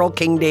was the Carole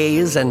King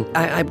days. And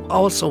I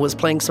also was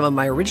playing some of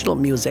my original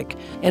music.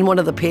 And one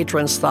of the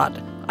patrons thought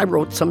I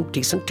wrote some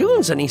decent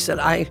tunes. And he said,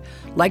 I'd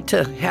like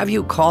to have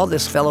you call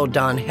this fellow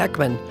Don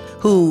Heckman,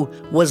 who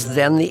was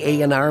then the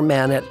A&R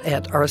man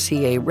at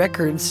RCA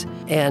Records.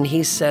 And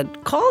he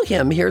said, call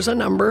him, here's a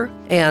number.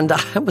 And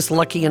I was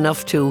lucky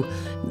enough to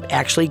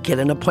actually get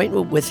an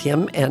appointment with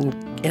him,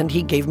 and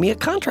he gave me a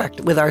contract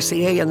with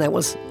RCA, and that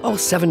was,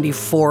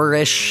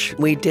 74-ish.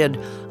 We did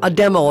a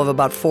demo of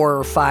about 4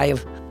 or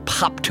 5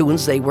 pop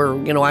tunes. They were,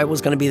 I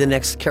was going to be the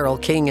next Carole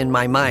King in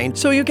my mind.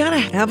 So you got a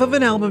half of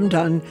an album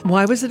done.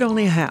 Why was it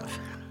only a half?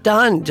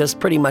 Don just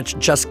pretty much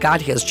just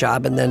got his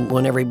job, and then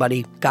when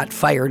everybody got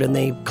fired and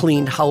they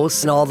cleaned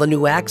house and all the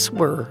new acts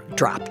were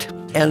dropped.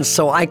 And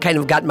so I kind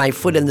of got my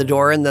foot in the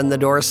door, and then the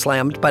door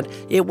slammed, but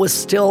it was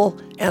still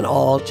and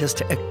all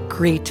just a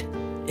great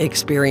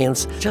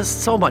experience.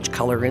 Just so much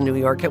color in New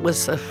York. It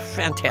was a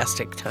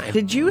fantastic time.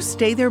 Did you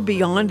stay there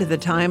beyond the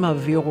time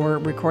of your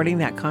recording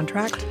that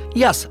contract?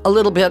 Yes, a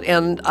little bit,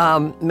 and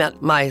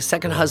met my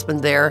second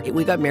husband there.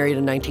 We got married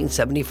in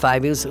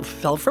 1975. He was a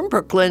fellow from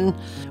Brooklyn.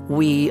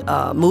 We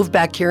moved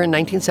back here in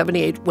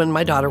 1978 when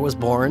my daughter was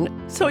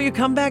born. So you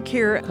come back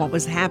here. What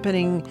was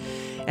happening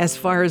as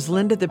far as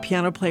Linda, the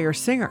piano player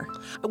singer?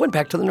 I went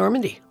back to the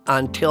Normandy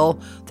until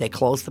they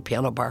closed the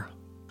piano bar.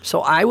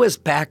 So I was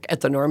back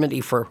at the Normandy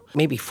for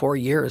maybe 4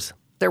 years.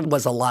 There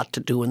was a lot to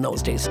do in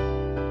those days.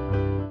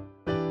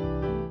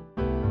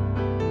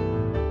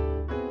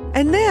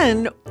 And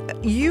then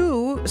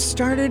you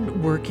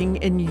started working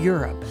in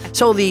Europe.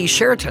 So the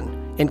Sheraton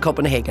in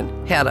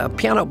Copenhagen had a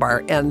piano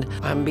bar, and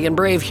I'm being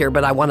brave here,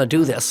 but I want to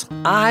do this.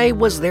 I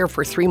was there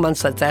for 3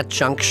 months at that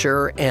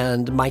juncture,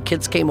 and my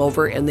kids came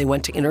over and they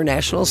went to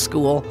international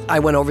school. I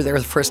went over there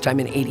the first time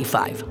in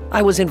 '85.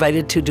 I was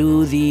invited to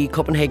do the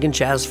Copenhagen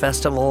Jazz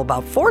Festival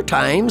about 4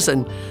 times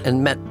and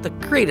met the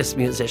greatest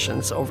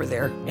musicians over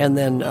there. And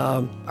then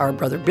our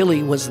brother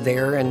Billy was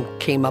there and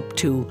came up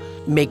to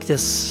make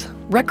this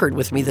record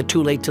with me, the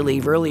Too Late to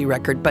Leave Early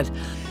record. But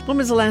when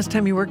was the last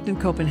time you worked in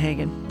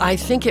Copenhagen? I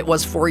think it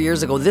was 4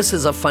 years ago. This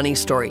is a funny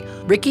story.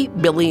 Ricky,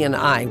 Billy, and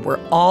I were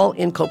all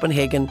in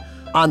Copenhagen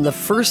on the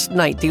first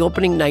night, the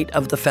opening night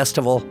of the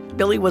festival.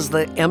 Billy was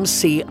the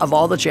MC of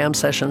all the jam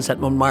sessions at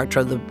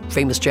Montmartre, the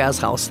famous jazz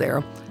house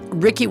there.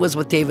 Ricky was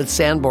with David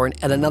Sanborn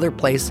at another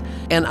place,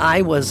 and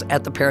I was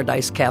at the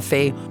Paradise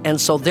Cafe. And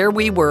so there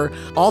we were,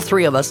 all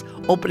 3 of us,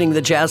 opening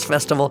the jazz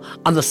festival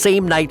on the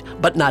same night,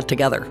 but not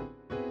together.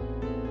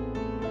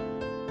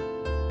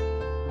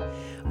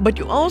 But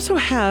you also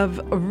have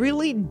a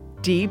really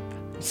deep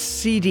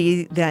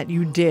CD that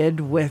you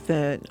did with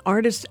an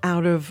artist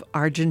out of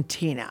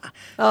Argentina.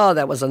 Oh,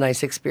 that was a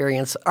nice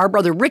experience. Our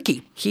brother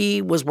Ricky,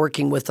 he was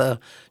working with a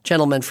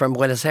gentleman from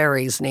Buenos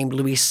Aires named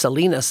Luis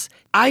Salinas.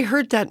 I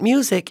heard that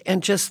music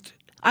and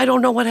I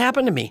don't know what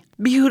happened to me.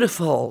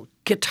 Beautiful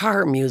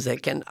guitar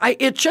music, and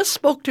it just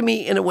spoke to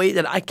me in a way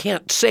that I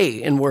can't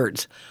say in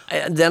words.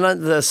 And then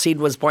the seed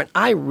was born.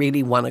 I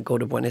really want to go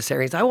to Buenos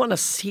Aires. I want to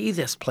see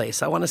this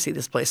place.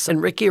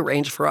 And Ricky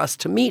arranged for us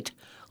to meet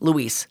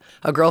Luis,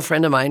 a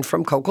girlfriend of mine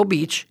from Cocoa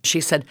Beach.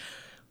 She said,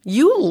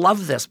 "You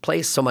love this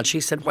place so much."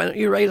 She said, "Why don't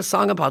you write a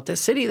song about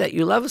this city that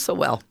you love so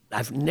well?"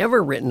 I've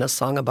never written a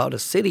song about a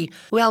city.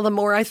 Well, the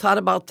more I thought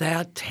about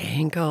that,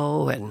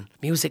 tango and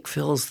music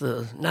fills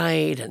the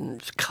night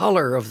and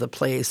color of the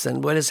place,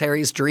 and Buenos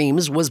Aires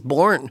Dreams was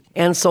born.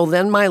 And so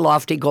then my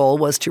lofty goal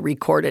was to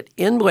record it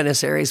in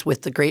Buenos Aires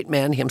with the great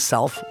man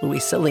himself,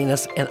 Luis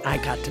Salinas, and I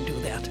got to do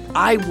that.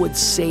 I would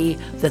say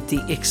that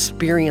the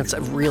experience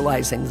of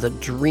realizing the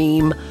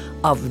dream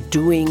of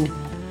doing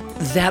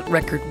that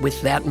record with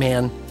that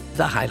man,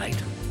 the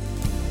highlight.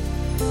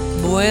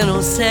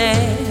 Buenos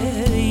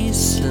Aires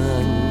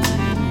sun,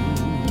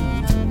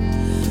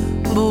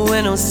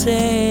 Buenos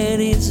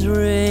Aires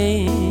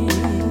rain.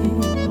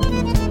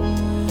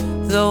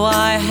 Though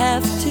I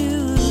have to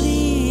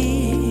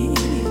leave,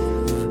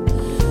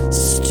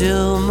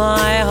 still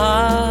my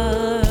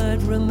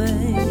heart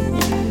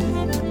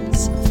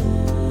remains.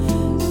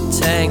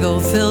 Tango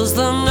fills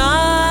the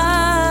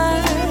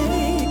night,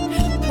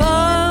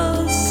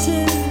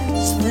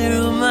 pulses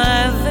through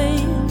my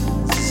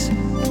veins.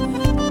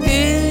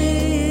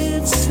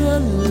 It's a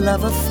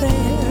love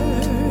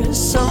affair,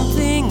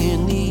 something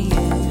in the air,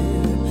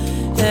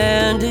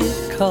 and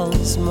it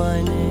calls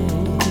my name.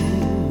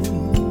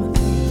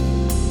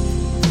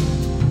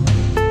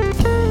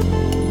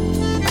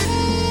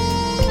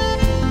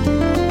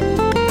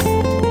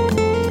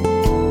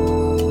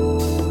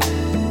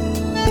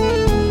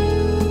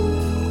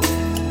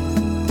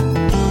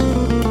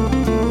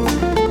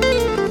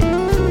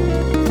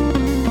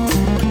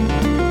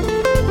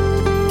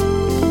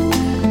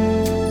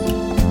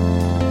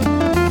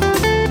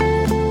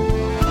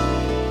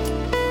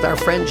 Our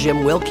friend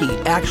Jim Wilkie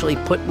actually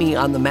put me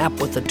on the map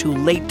with the Too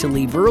Late to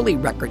Leave Early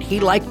record. He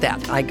liked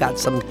that. I got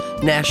some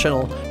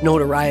national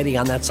notoriety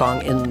on that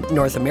song in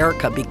North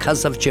America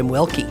because of Jim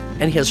Wilkie.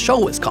 And his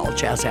show is called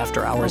Jazz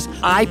After Hours.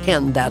 I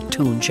penned that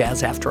tune,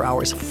 Jazz After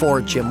Hours,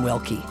 for Jim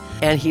Wilkie.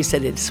 And he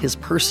said it's his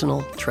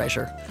personal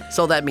treasure.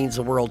 So that means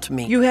the world to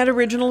me. You had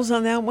originals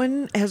on that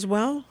one as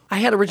well? I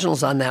had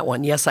originals on that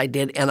one. Yes, I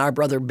did. And our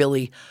brother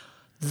Billy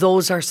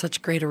Those are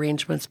such great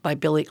arrangements by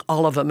Billy,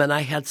 all of them. And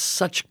I had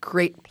such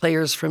great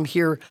players from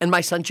here. And my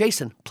son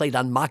Jason played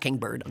on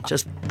Mockingbird.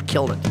 Just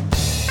killed it.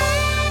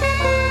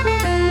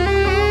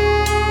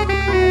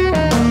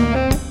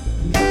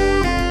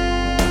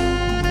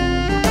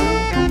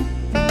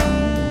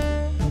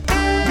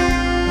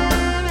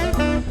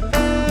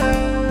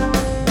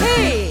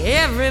 Hey,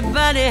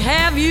 everybody,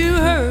 have you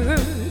heard?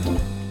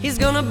 He's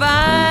gonna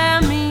buy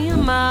me a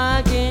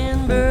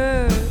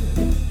mockingbird.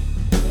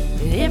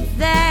 If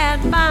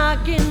that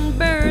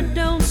mockingbird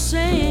don't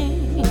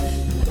sing,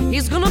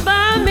 he's gonna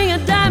buy me a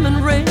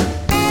diamond ring.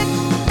 And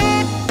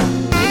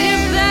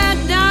if that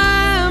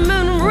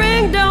diamond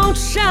ring don't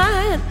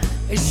shine,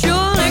 it's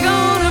surely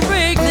gonna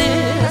break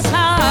this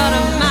heart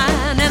of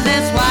mine. And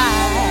that's why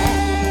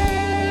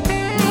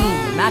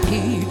I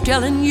keep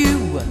telling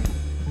you.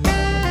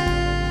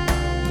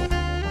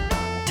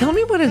 Tell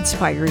me what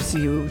inspires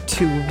you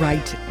to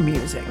write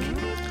music.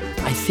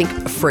 I think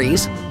a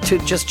phrase, to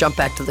just jump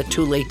back to the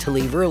Too Late to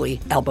Leave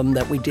Early album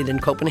that we did in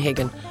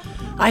Copenhagen.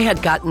 I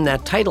had gotten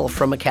that title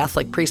from a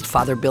Catholic priest,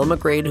 Father Bill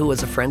McGrade, who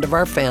was a friend of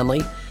our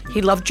family.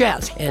 He loved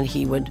jazz, and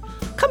he would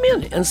come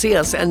in and see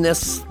us. And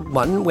this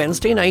one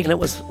Wednesday night, and it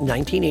was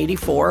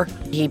 1984,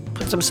 he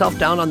puts himself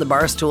down on the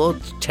bar stool,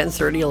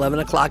 10:30, 11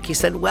 o'clock. He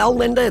said, "Well,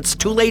 Linda, it's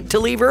too late to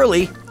leave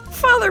early."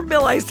 Father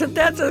Bill, I said,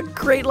 "That's a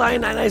great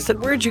line." And I said,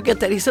 "Where'd you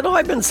get that?" He said, "Oh,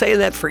 I've been saying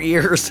that for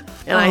years."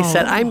 And I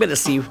said, "I'm going to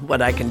see what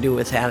I can do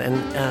with that."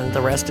 And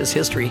the rest is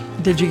history.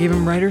 Did you give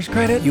him writer's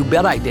credit? You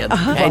bet I did.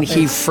 And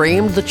he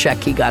framed the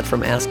check he got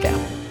from ASCAP.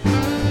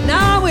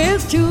 Now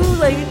it's too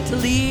late to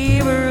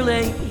leave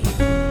early,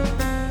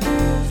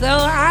 so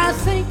I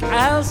think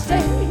I'll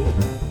stay.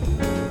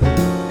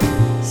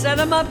 Set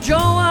 'em up, Joe,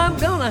 I'm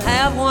gonna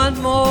have one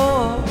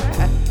more.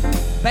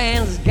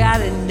 Band's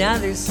got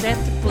another set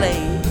to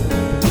play.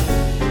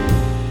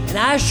 And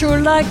I sure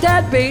like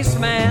that bass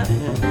man.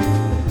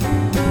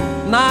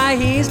 My,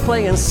 he's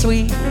playing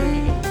sweet.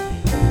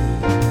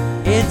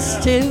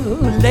 It's too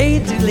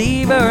late to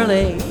leave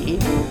early,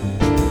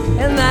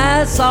 and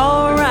that's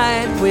all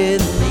right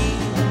with me.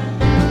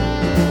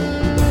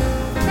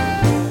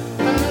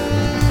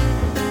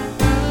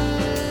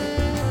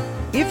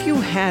 If you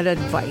had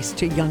advice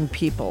to young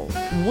people,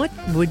 what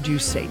would you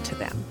say to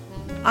them?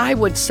 I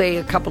would say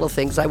a couple of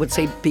things. I would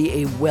say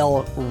be a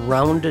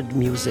well-rounded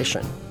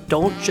musician.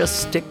 Don't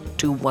just stick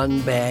to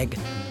one bag.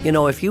 You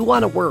know, if you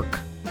want to work,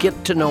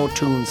 get to know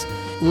tunes.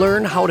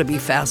 Learn how to be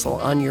facile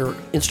on your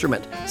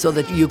instrument so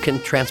that you can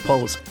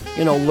transpose.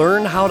 You know,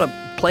 learn how to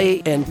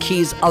play in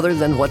keys other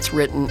than what's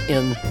written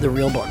in the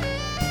real book.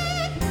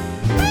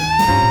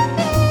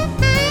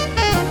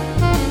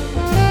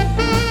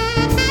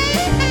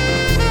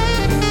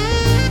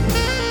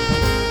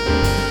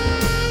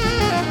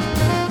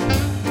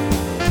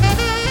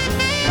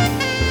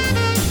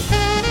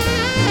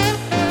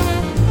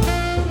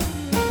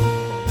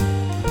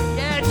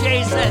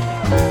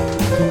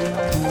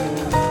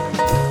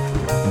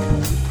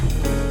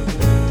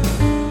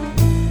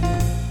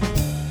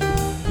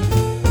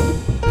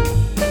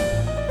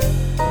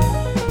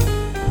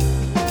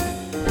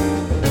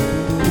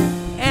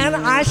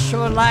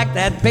 Like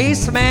that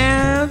bass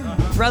man,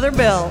 Brother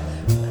Bill.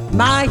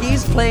 My,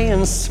 he's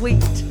playing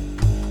sweet.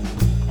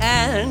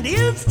 And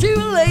it's too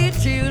late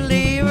to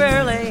leave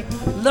early.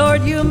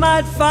 Lord, you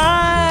might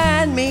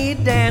find me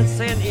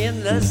dancing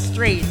in the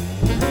street.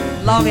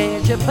 Long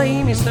as you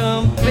play me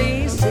some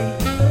bassy,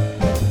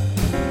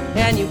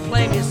 and you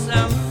play me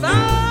some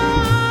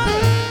fun.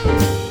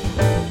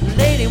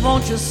 Lady,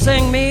 won't you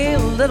sing me a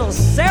little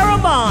Sarah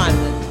Bond?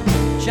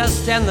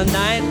 Just end the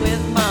night with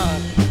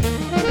mine.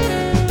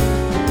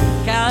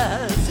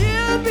 'Cause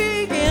it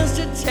begins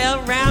to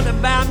tell round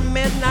about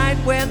midnight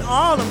when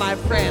all of my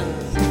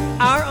friends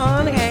are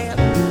on hand.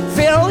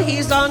 Phil,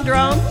 he's on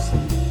drums,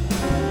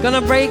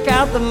 gonna break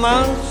out the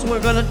monks.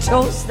 We're gonna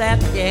toast that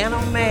piano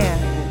man,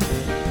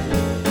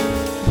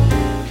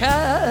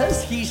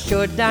 'cause he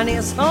sure done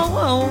his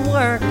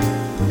homework.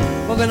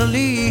 We're gonna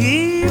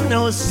leave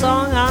no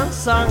song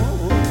unsung.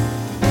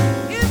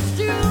 It's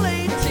too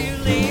late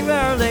to leave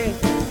early,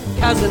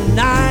 'cause the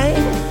night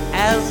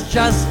has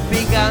just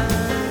begun.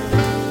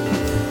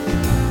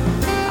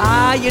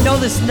 Ah, you know,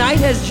 this night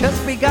has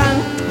just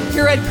begun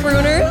here at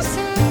Crooners.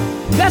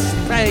 Best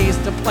place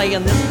to play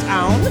in this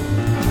town.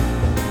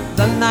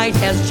 The night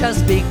has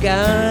just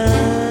begun.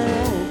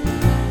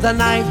 The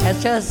night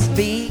has just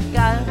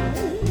begun.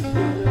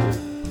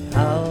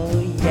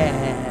 Oh,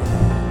 yeah.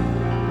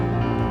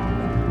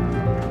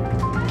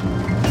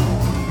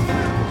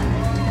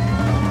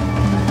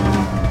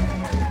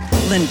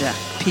 Linda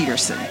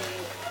Peterson.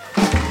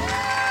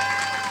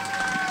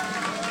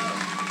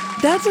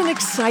 That's an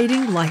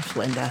exciting life,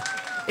 Linda.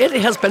 It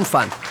has been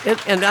fun,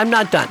 and I'm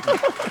not done.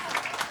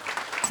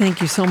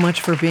 Thank you so much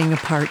for being a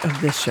part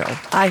of this show.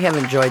 I have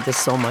enjoyed this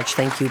so much.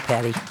 Thank you,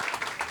 Patty.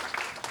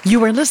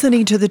 You are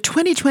listening to the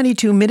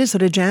 2022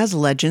 Minnesota Jazz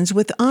Legends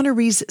with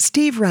honorees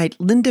Steve Wright,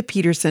 Linda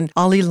Peterson,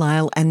 Ollie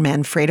Lyle, and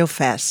Manfredo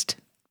Fest.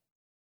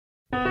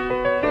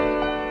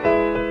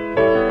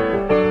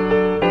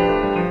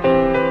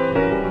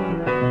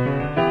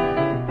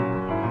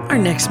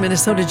 next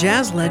Minnesota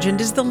jazz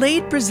legend is the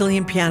late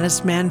Brazilian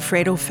pianist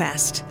Manfredo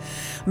Fest.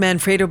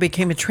 Manfredo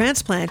became a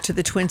transplant to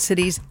the Twin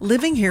Cities,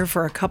 living here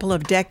for a couple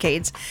of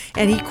decades,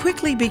 and he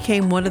quickly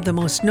became one of the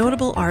most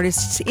notable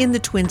artists in the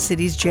Twin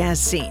Cities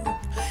jazz scene.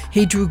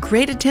 He drew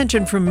great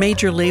attention from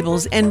major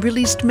labels and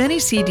released many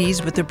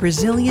CDs with a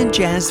Brazilian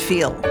jazz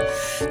feel.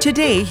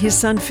 Today, his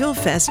son Phil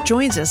Fest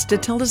joins us to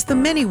tell us the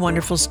many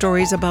wonderful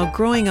stories about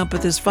growing up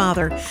with his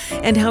father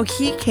and how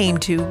he came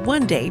to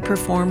one day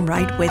perform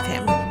right with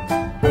him.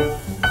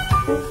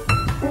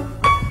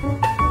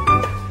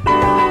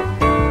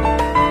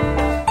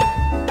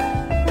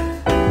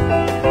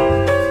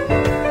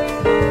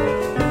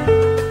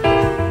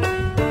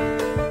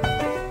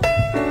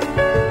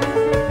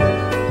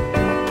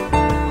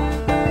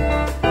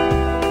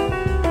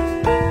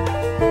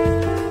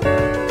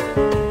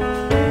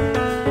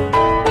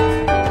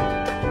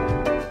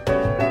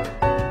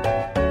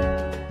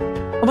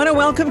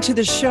 Welcome to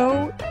the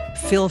show,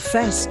 Phil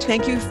Fest.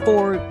 Thank you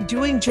for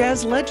doing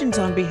Jazz Legends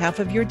on behalf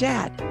of your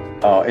dad.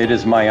 Oh, it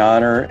is my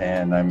honor,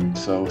 and I'm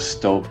so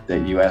stoked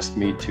that you asked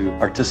me to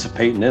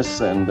participate in this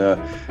and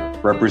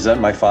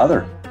represent my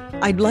father.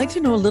 I'd like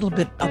to know a little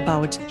bit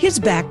about his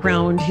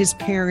background, his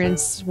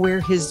parents, where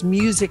his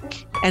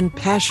music and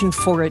passion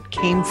for it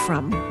came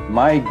from.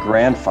 My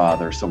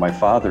grandfather, so my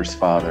father's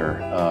father,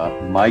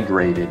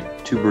 migrated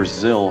to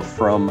Brazil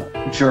from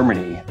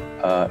Germany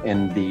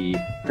in the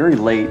very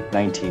late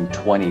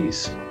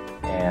 1920s,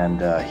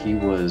 and he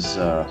was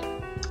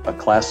a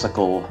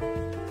classical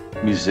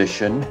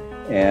musician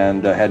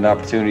and had an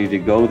opportunity to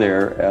go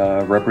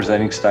there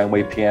representing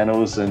Steinway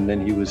pianos, and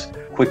then he was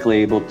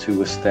quickly able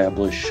to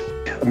establish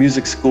a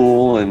music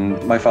school,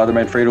 and my father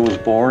Manfredo was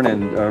born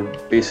and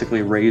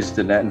basically raised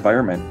in that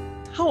environment.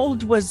 How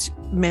old was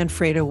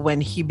Manfredo when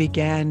he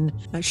began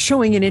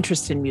showing an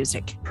interest in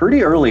music?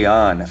 Pretty early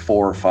on,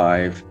 4 or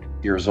 5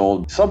 years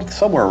old,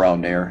 somewhere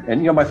around there.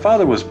 And, my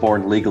father was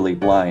born legally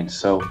blind.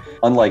 So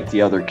unlike the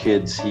other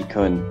kids, he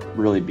couldn't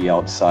really be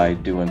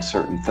outside doing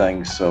certain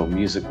things. So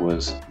music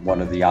was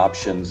one of the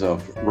options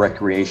of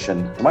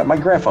recreation. My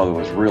grandfather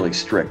was really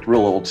strict,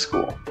 real old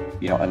school,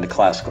 and the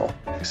classical.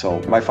 So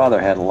my father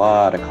had a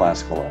lot of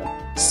classical in him.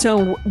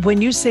 So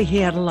when you say he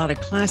had a lot of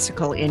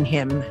classical in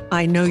him,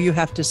 I know you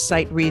have to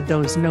sight read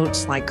those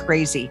notes like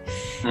crazy.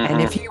 Mm-hmm.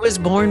 And if he was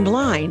born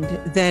blind,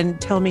 then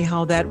tell me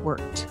how that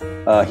worked.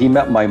 He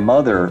met my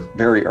mother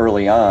very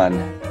early on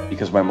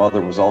because my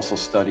mother was also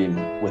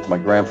studying with my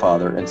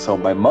grandfather. And so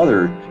my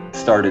mother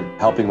started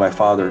helping my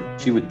father.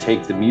 She would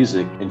take the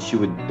music and she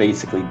would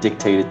basically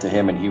dictate it to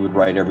him, and he would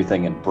write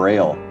everything in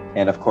Braille.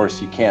 And of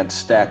course, you can't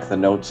stack the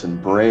notes in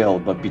Braille,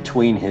 but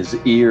between his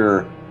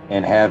ear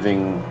and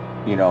having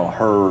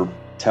her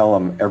tell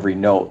him every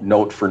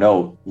note for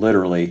note,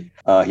 literally,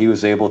 he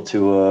was able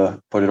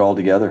to put it all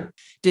together.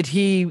 Did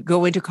he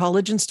go into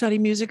college and study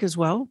music as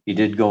well? He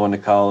did go into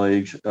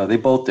college. They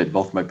both did,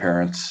 both my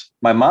parents.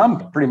 My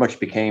mom pretty much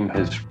became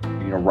his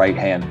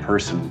right-hand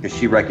person because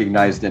she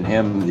recognized in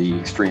him the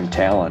extreme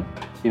talent.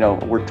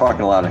 We're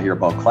talking a lot here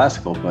about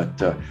classical, but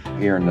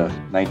here in the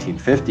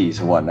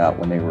 1950s and whatnot,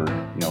 when they were,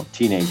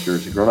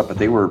 teenagers and grown up, but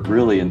they were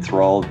really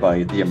enthralled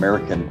by the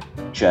American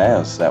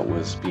jazz that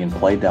was being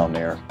played down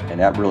there. And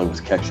that really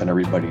was catching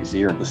everybody's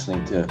ear,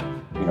 listening to,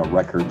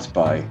 records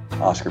by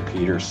Oscar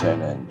Peterson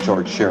and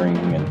George Shearing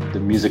and the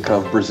music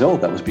of Brazil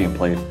that was being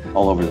played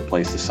all over the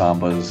place, the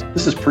sambas.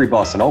 This is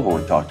pre-Bossa Nova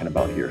we're talking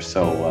about here.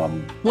 So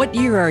what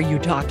year are you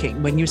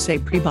talking when you say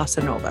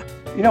pre-Bossa Nova?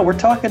 We're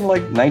talking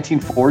like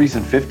 1940s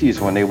and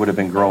 50s when they would have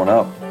been growing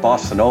up.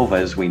 Bossa Nova,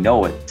 as we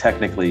know it,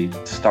 technically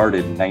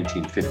started in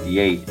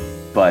 1958,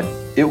 but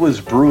it was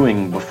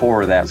brewing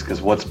before that,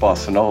 because what's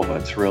Bossa Nova?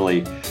 It's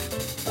really a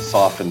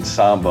softened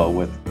samba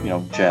with,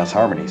 jazz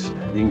harmonies.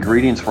 The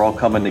ingredients were all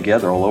coming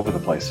together all over the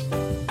place.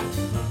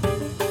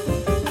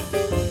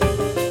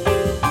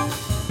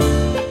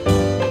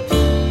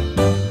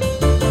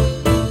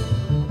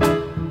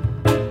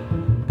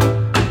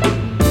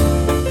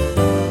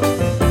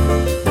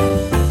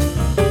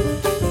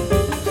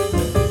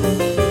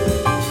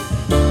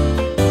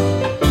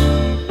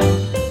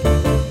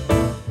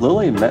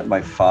 Met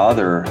my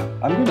father,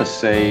 I'm going to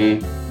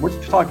say we're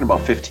talking about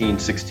 15,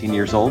 16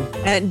 years old.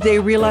 And they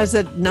realized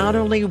that not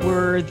only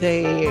were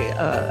they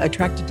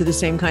attracted to the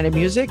same kind of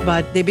music,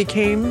 but they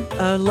became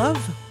a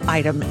love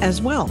item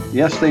as well.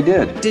 Yes, they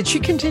did. Did she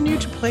continue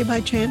to play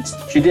by chance?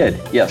 She did.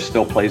 Yes,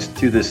 still plays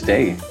to this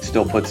day.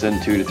 Still puts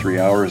in 2 to 3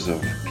 hours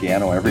of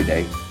piano every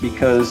day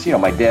because,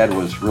 my dad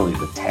was really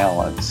the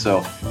talent.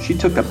 So she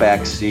took a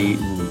back seat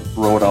and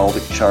wrote all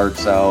the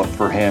charts out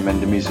for him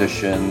and the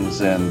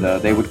musicians, and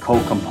they would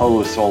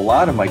co-compose. So a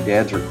lot of my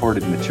dad's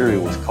recorded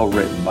material was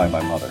co-written by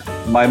my mother.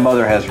 My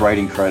mother has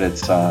writing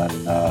credits on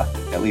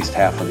at least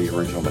half of the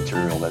original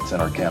material that's in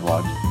our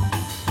catalog.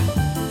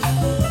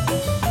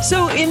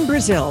 So in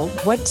Brazil,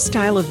 what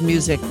style of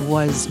music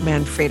was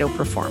Manfredo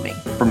performing?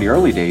 From the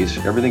early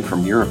days, everything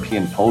from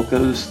European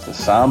polkas to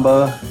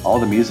samba, all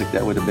the music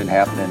that would have been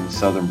happening in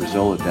southern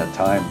Brazil at that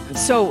time.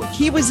 So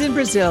he was in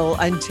Brazil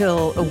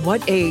until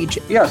what age?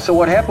 Yeah, so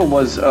what happened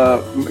was,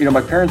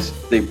 my parents,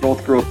 they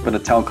both grew up in a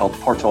town called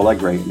Porto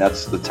Alegre, and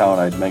that's the town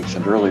I'd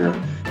mentioned earlier.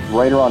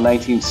 Right around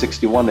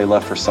 1961, they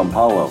left for São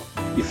Paulo.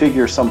 You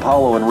figure São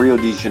Paulo and Rio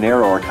de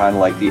Janeiro are kind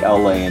of like the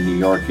LA and New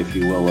York, if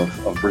you will,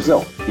 of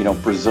Brazil.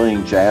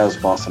 Brazilian jazz,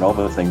 bossa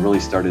nova thing really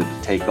started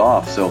to take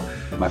off. So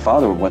my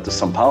father went to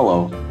São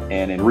Paulo,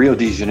 and in Rio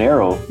de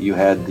Janeiro, you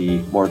had the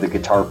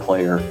guitar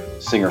player,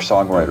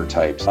 singer-songwriter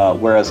types.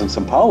 Whereas in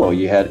São Paulo,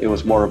 it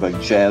was more of a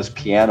jazz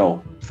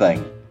piano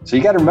thing. So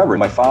you got to remember,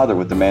 my father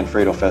with the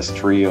Manfredo Fest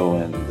Trio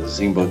and the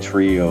Zimbo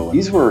Trio,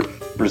 these were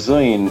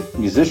Brazilian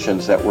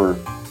musicians that were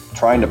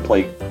trying to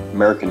play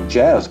American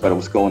jazz, but it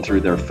was going through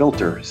their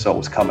filter, so it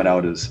was coming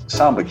out as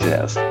samba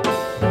jazz.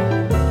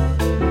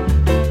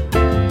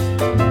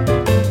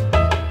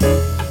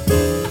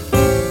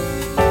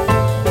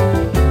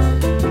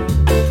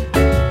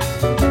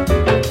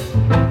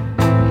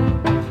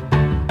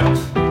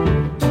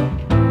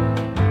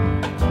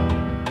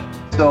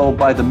 So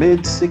by the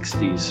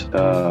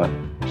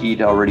mid-60s,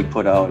 he'd already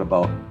put out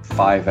about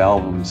 5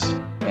 albums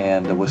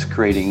and was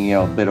creating,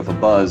 a bit of a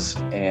buzz.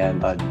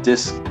 And a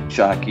disc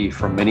jockey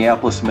from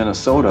Minneapolis,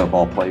 Minnesota, of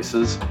all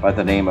places, by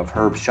the name of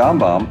Herb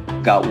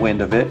Schombaum, got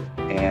wind of it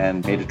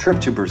and made a trip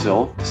to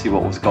Brazil to see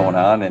what was going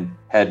on and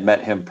had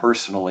met him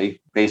personally.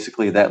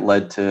 Basically, that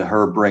led to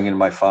her bringing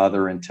my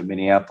father into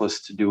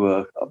Minneapolis to do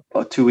a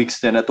 2-week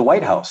stint at the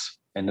White House.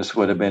 And this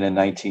would have been in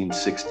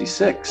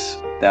 1966.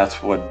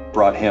 That's what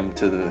brought him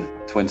to the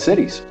Twin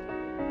Cities.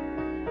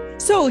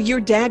 So your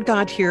dad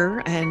got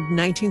here in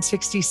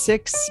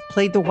 1966,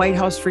 played the White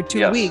House for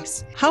 2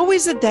 weeks. How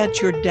is it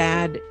that your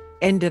dad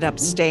ended up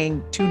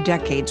staying 2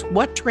 decades?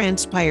 What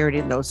transpired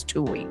in those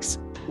 2 weeks?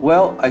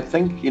 Well, I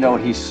think,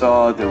 he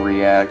saw the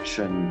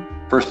reaction.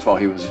 First of all,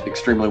 he was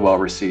extremely well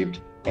received.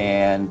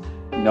 And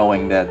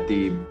knowing that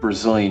the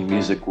Brazilian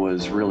music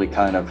was really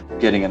kind of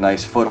getting a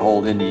nice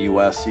foothold in the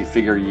U.S., he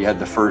figured you had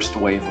the first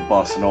wave of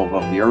bossa nova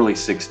of the early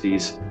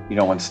 60s,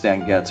 when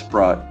Stan Getz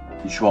brought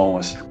João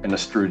and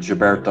Astrud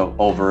Gilberto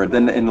over. And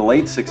then in the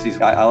late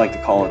 60s, I like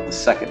to call it the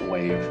second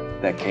wave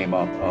that came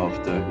up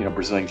of the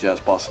Brazilian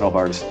jazz bossa nova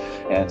artists.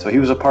 And so he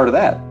was a part of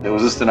that. It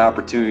was just an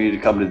opportunity to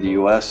come to the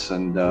U.S.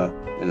 and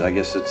I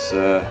guess it's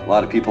a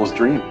lot of people's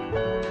dream.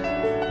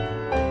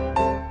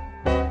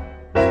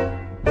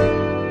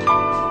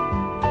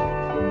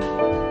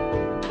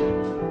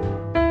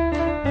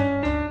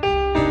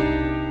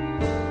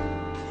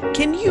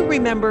 Can you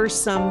remember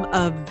some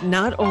of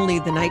not only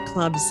the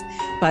nightclubs,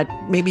 but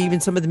maybe even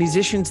some of the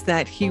musicians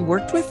that he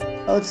worked with?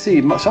 Let's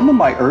see. Some of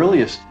my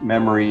earliest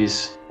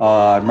memories,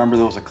 I remember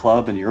there was a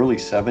club in the early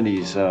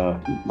 70s,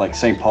 like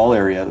St. Paul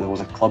area. There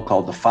was a club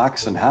called the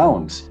Fox and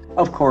Hounds.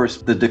 Of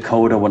course, the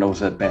Dakota when it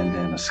was at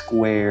Bandana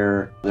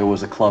Square. There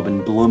was a club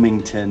in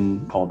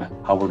Bloomington called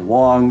Howard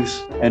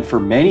Wong's. And for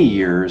many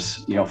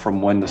years,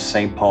 from when the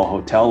St. Paul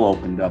Hotel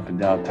opened up in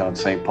downtown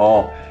St.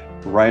 Paul,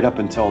 right up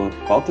until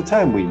about the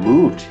time we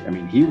moved.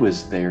 He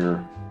was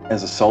there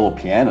as a solo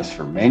pianist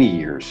for many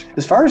years.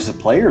 As far as the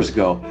players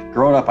go,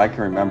 growing up, I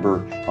can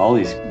remember all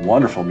these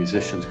wonderful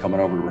musicians coming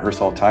over to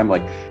rehearse all the time,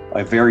 like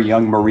a very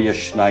young Maria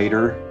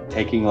Schneider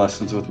taking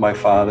lessons with my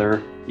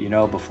father,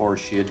 before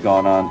she had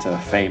gone on to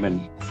fame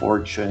and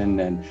fortune,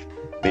 and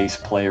bass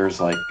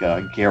players like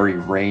Gary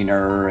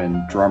Rayner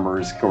and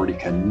drummers Gordy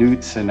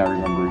Knudsen. I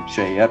remember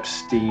Jay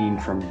Epstein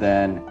from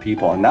then,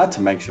 people, and not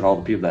to mention all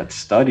the people that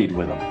studied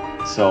with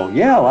him. So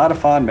yeah, a lot of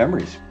fond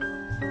memories.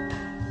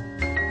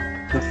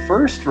 The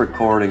first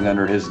recording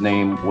under his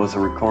name was a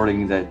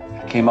recording that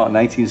came out in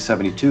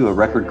 1972, a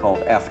record called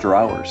After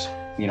Hours.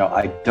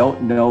 I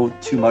don't know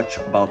too much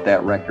about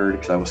that record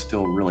because I was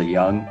still really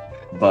young,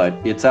 but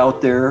it's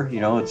out there,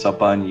 it's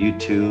up on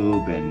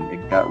YouTube, and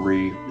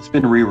it's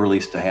been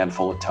re-released a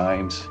handful of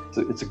times.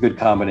 It's a good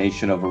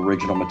combination of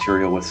original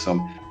material with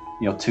some,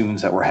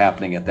 tunes that were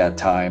happening at that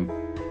time.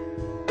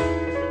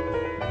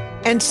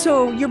 And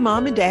so your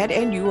mom and dad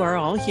and you are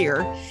all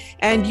here.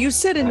 And you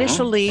said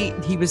initially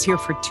he was here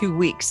for 2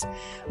 weeks,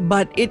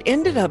 but it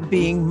ended up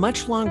being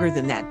much longer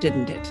than that,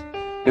 didn't it?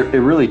 It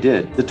really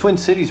did. The Twin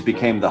Cities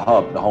became the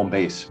hub, the home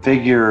base.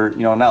 Figure,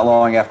 not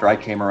long after I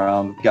came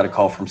around, got a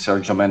call from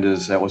Sergio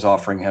Mendes that was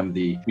offering him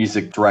the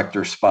music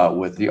director spot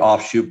with the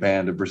offshoot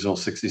band of Brazil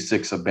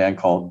 66, a band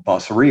called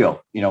Bossa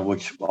Rio,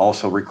 which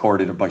also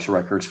recorded a bunch of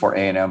records for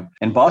A&M.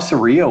 And Bossa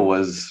Rio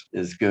was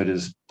as good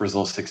as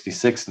Brazil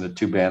 66, and the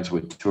two bands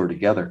would tour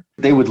together.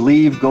 They would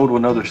leave, go to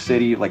another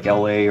city like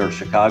LA or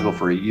Chicago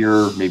for a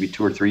year, maybe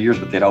 2 or 3 years,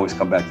 but they'd always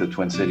come back to the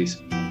Twin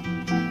Cities.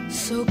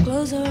 So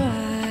close our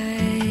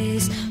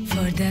eyes,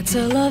 for that's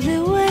a lovely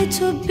way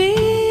to be.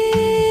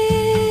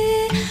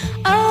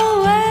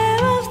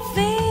 Aware of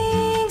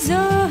things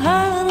your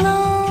heart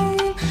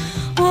alone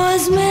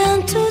was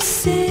meant to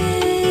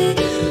see.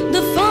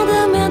 The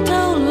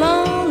fundamental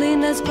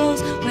loneliness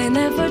goes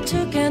whenever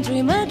two can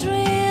dream a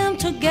dream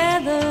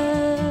together.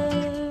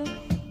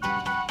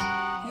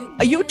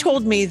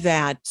 told me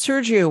that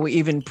Sergio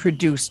even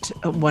produced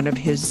one of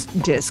his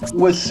discs.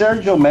 With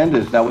Sergio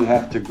Mendes, now we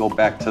have to go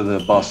back to the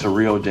Bossa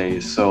Rio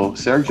days. So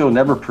Sergio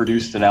never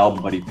produced an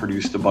album, but he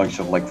produced a bunch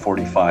of like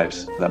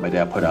 45s that my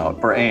dad put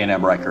out for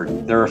A&M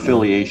Record. Their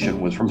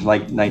affiliation was from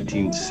like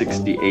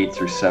 1968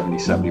 through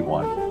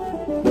 71.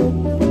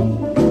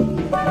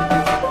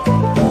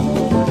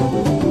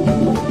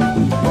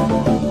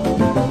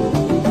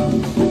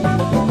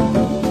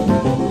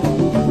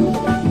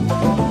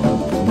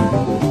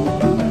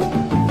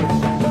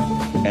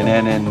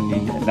 And then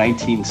in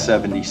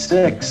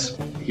 1976,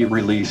 he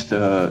released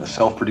a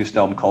self-produced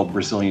album called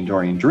Brazilian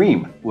Dorian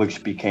Dream,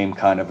 which became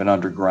kind of an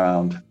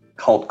underground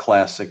cult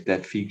classic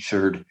that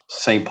featured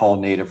St. Paul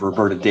native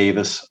Roberta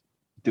Davis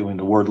doing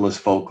the wordless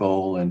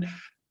vocal and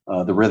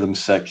the rhythm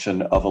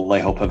section of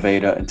Alejo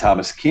Poveda and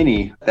Thomas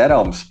Kinney. That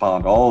album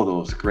spawned all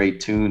those great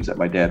tunes that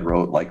my dad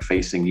wrote, like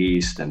Facing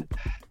East and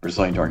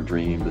Brazilian Dorian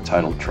Dream, the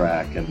title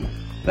track, and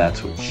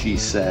That's What She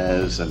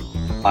Says, and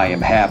I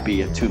Am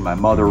Happy, a tune my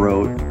mother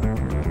wrote.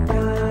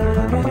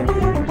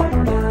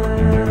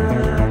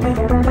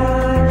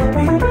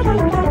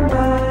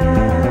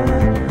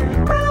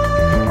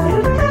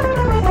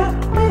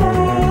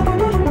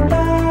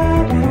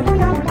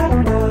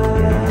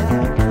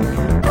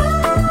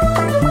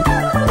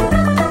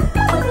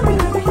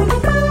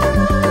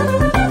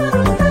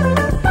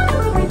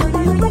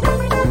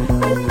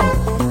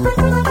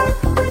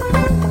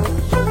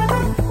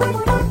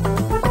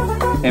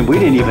 And we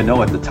didn't even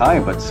know at the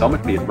time, but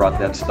somebody had brought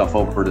that stuff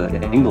over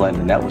to England,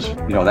 and that was,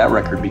 that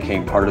record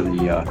became part of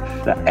the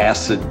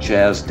acid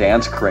jazz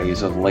dance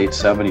craze of the late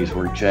 70s,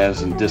 where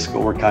jazz and disco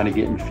were kind of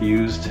getting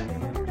fused.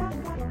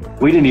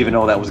 We didn't even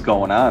know that was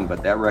going on,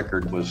 but that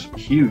record was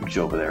huge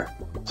over there.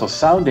 So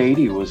Sound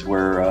 80 was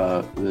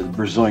where the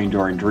Brazilian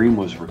Dorian Dream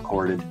was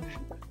recorded.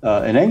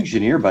 An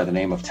engineer by the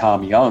name of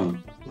Tom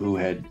Young, who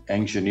had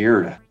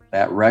engineered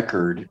that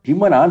record, he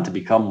went on to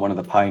become one of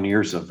the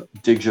pioneers of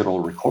digital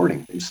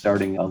recording,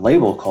 starting a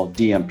label called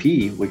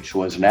DMP, which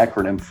was an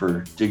acronym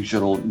for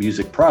Digital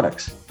Music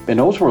Products. And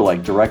those were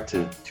like direct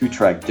to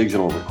two-track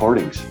digital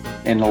recordings.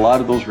 And a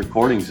lot of those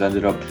recordings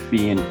ended up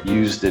being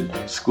used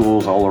at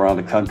schools all around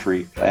the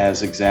country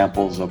as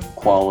examples of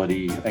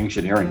quality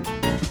engineering.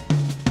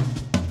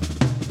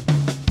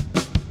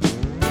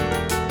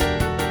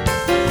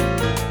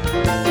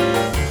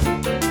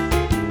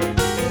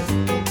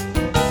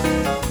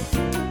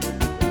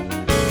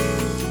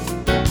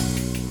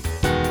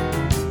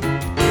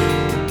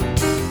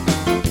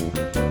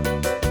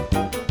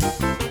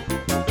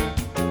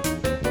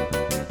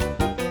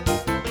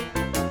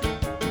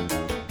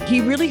 He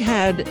really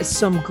had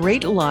some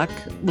great luck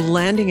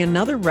landing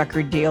another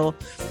record deal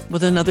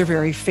with another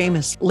very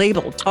famous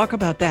label. Talk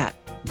about that.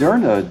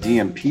 During the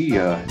DMP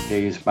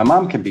days, my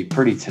mom can be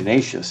pretty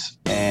tenacious,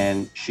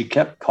 and she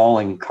kept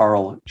calling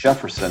Carl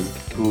Jefferson,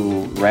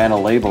 who ran a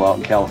label out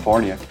in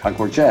California,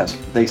 Concord Jazz.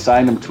 They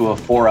signed him to a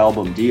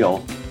 4-album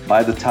deal.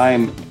 By the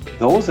time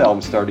those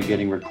albums started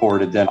getting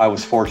recorded, then I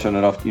was fortunate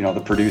enough,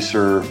 the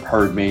producer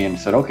heard me and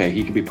said, okay,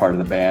 he could be part of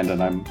the band,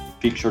 and I'm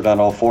featured on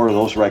all 4 of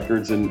those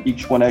records, and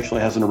each one actually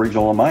has an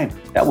original of mine.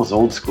 That was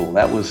old school.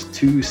 That was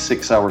 2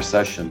 6-hour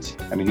sessions.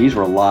 I mean, these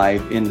were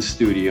live in the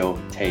studio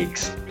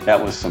takes.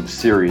 That was some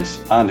serious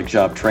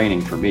on-the-job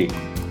training for me.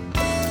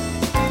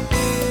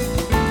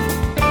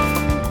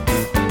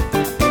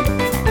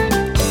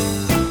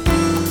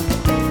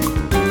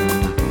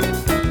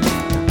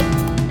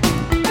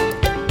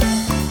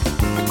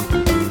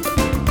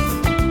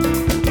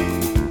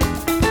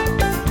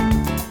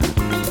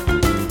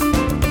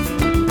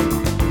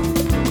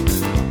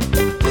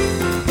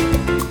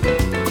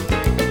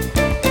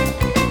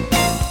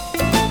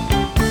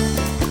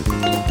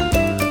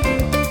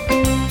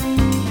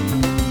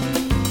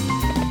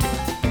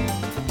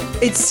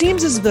 It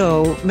seems as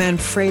though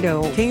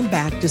Manfredo came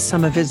back to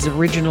some of his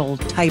original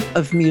type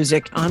of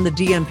music on the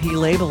DMP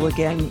label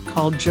again,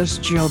 called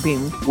Just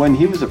Jobim. When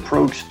he was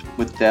approached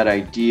with that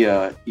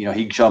idea,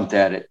 he jumped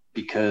at it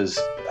because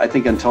I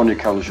think Antonio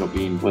Carlos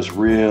Jobim was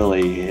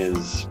really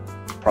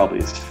probably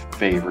his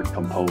favorite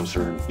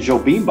composer.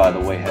 Jobim, by the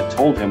way, had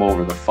told him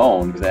over the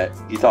phone that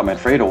he thought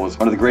Manfredo was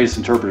one of the greatest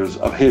interpreters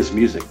of his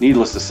music.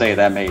 Needless to say,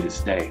 that made his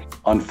day.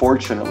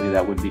 Unfortunately,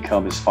 that would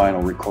become his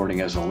final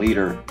recording as a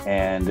leader,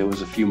 and it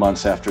was a few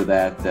months after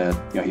that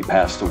he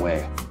passed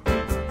away.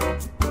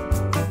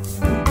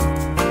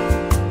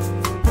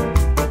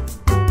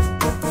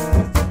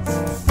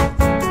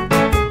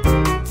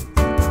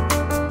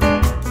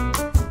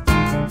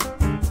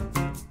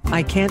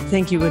 I can't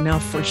thank you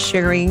enough for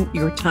sharing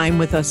your time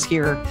with us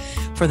here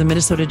for the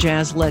Minnesota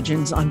Jazz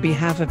Legends on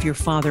behalf of your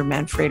father,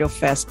 Manfredo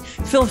Fest.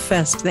 Phil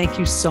Fest, thank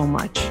you so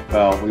much.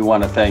 Well, we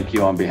want to thank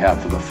you on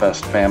behalf of the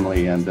Fest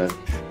family, and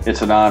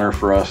it's an honor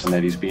for us and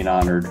that he's being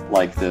honored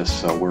like this.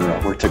 So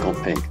we're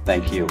tickled pink.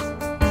 Thank you.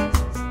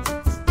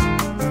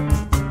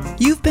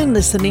 You've You've been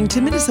listening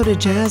to Minnesota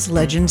Jazz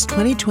Legends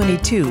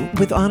 2022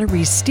 with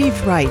honorees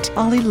Steve Wright,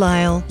 Ollie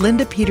Lyle,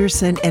 Linda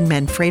Peterson, and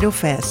Manfredo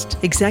Fest.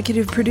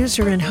 Executive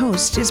producer and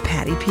host is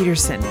Patty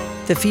Peterson.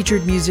 The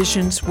featured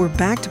musicians were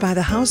backed by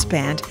the house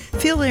band,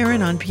 Phil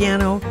Aaron on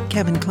piano,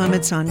 Kevin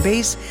Clements on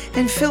bass,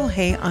 and Phil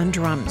Hay on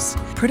drums.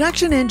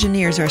 Production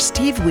engineers are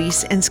Steve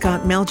Weiss and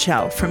Scott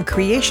Melchow from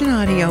Creation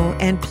Audio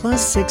and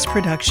Plus 6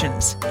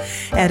 Productions.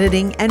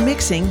 Editing and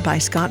mixing by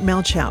Scott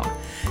Melchow.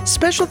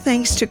 Special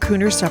thanks to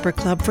Crooner Supper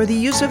Club for the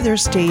use of their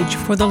stage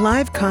for the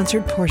live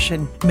concert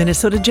portion.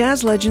 Minnesota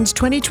Jazz Legends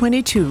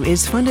 2022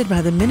 is funded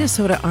by the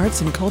Minnesota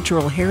Arts and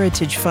Cultural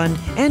Heritage Fund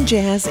and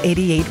Jazz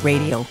 88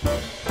 Radio.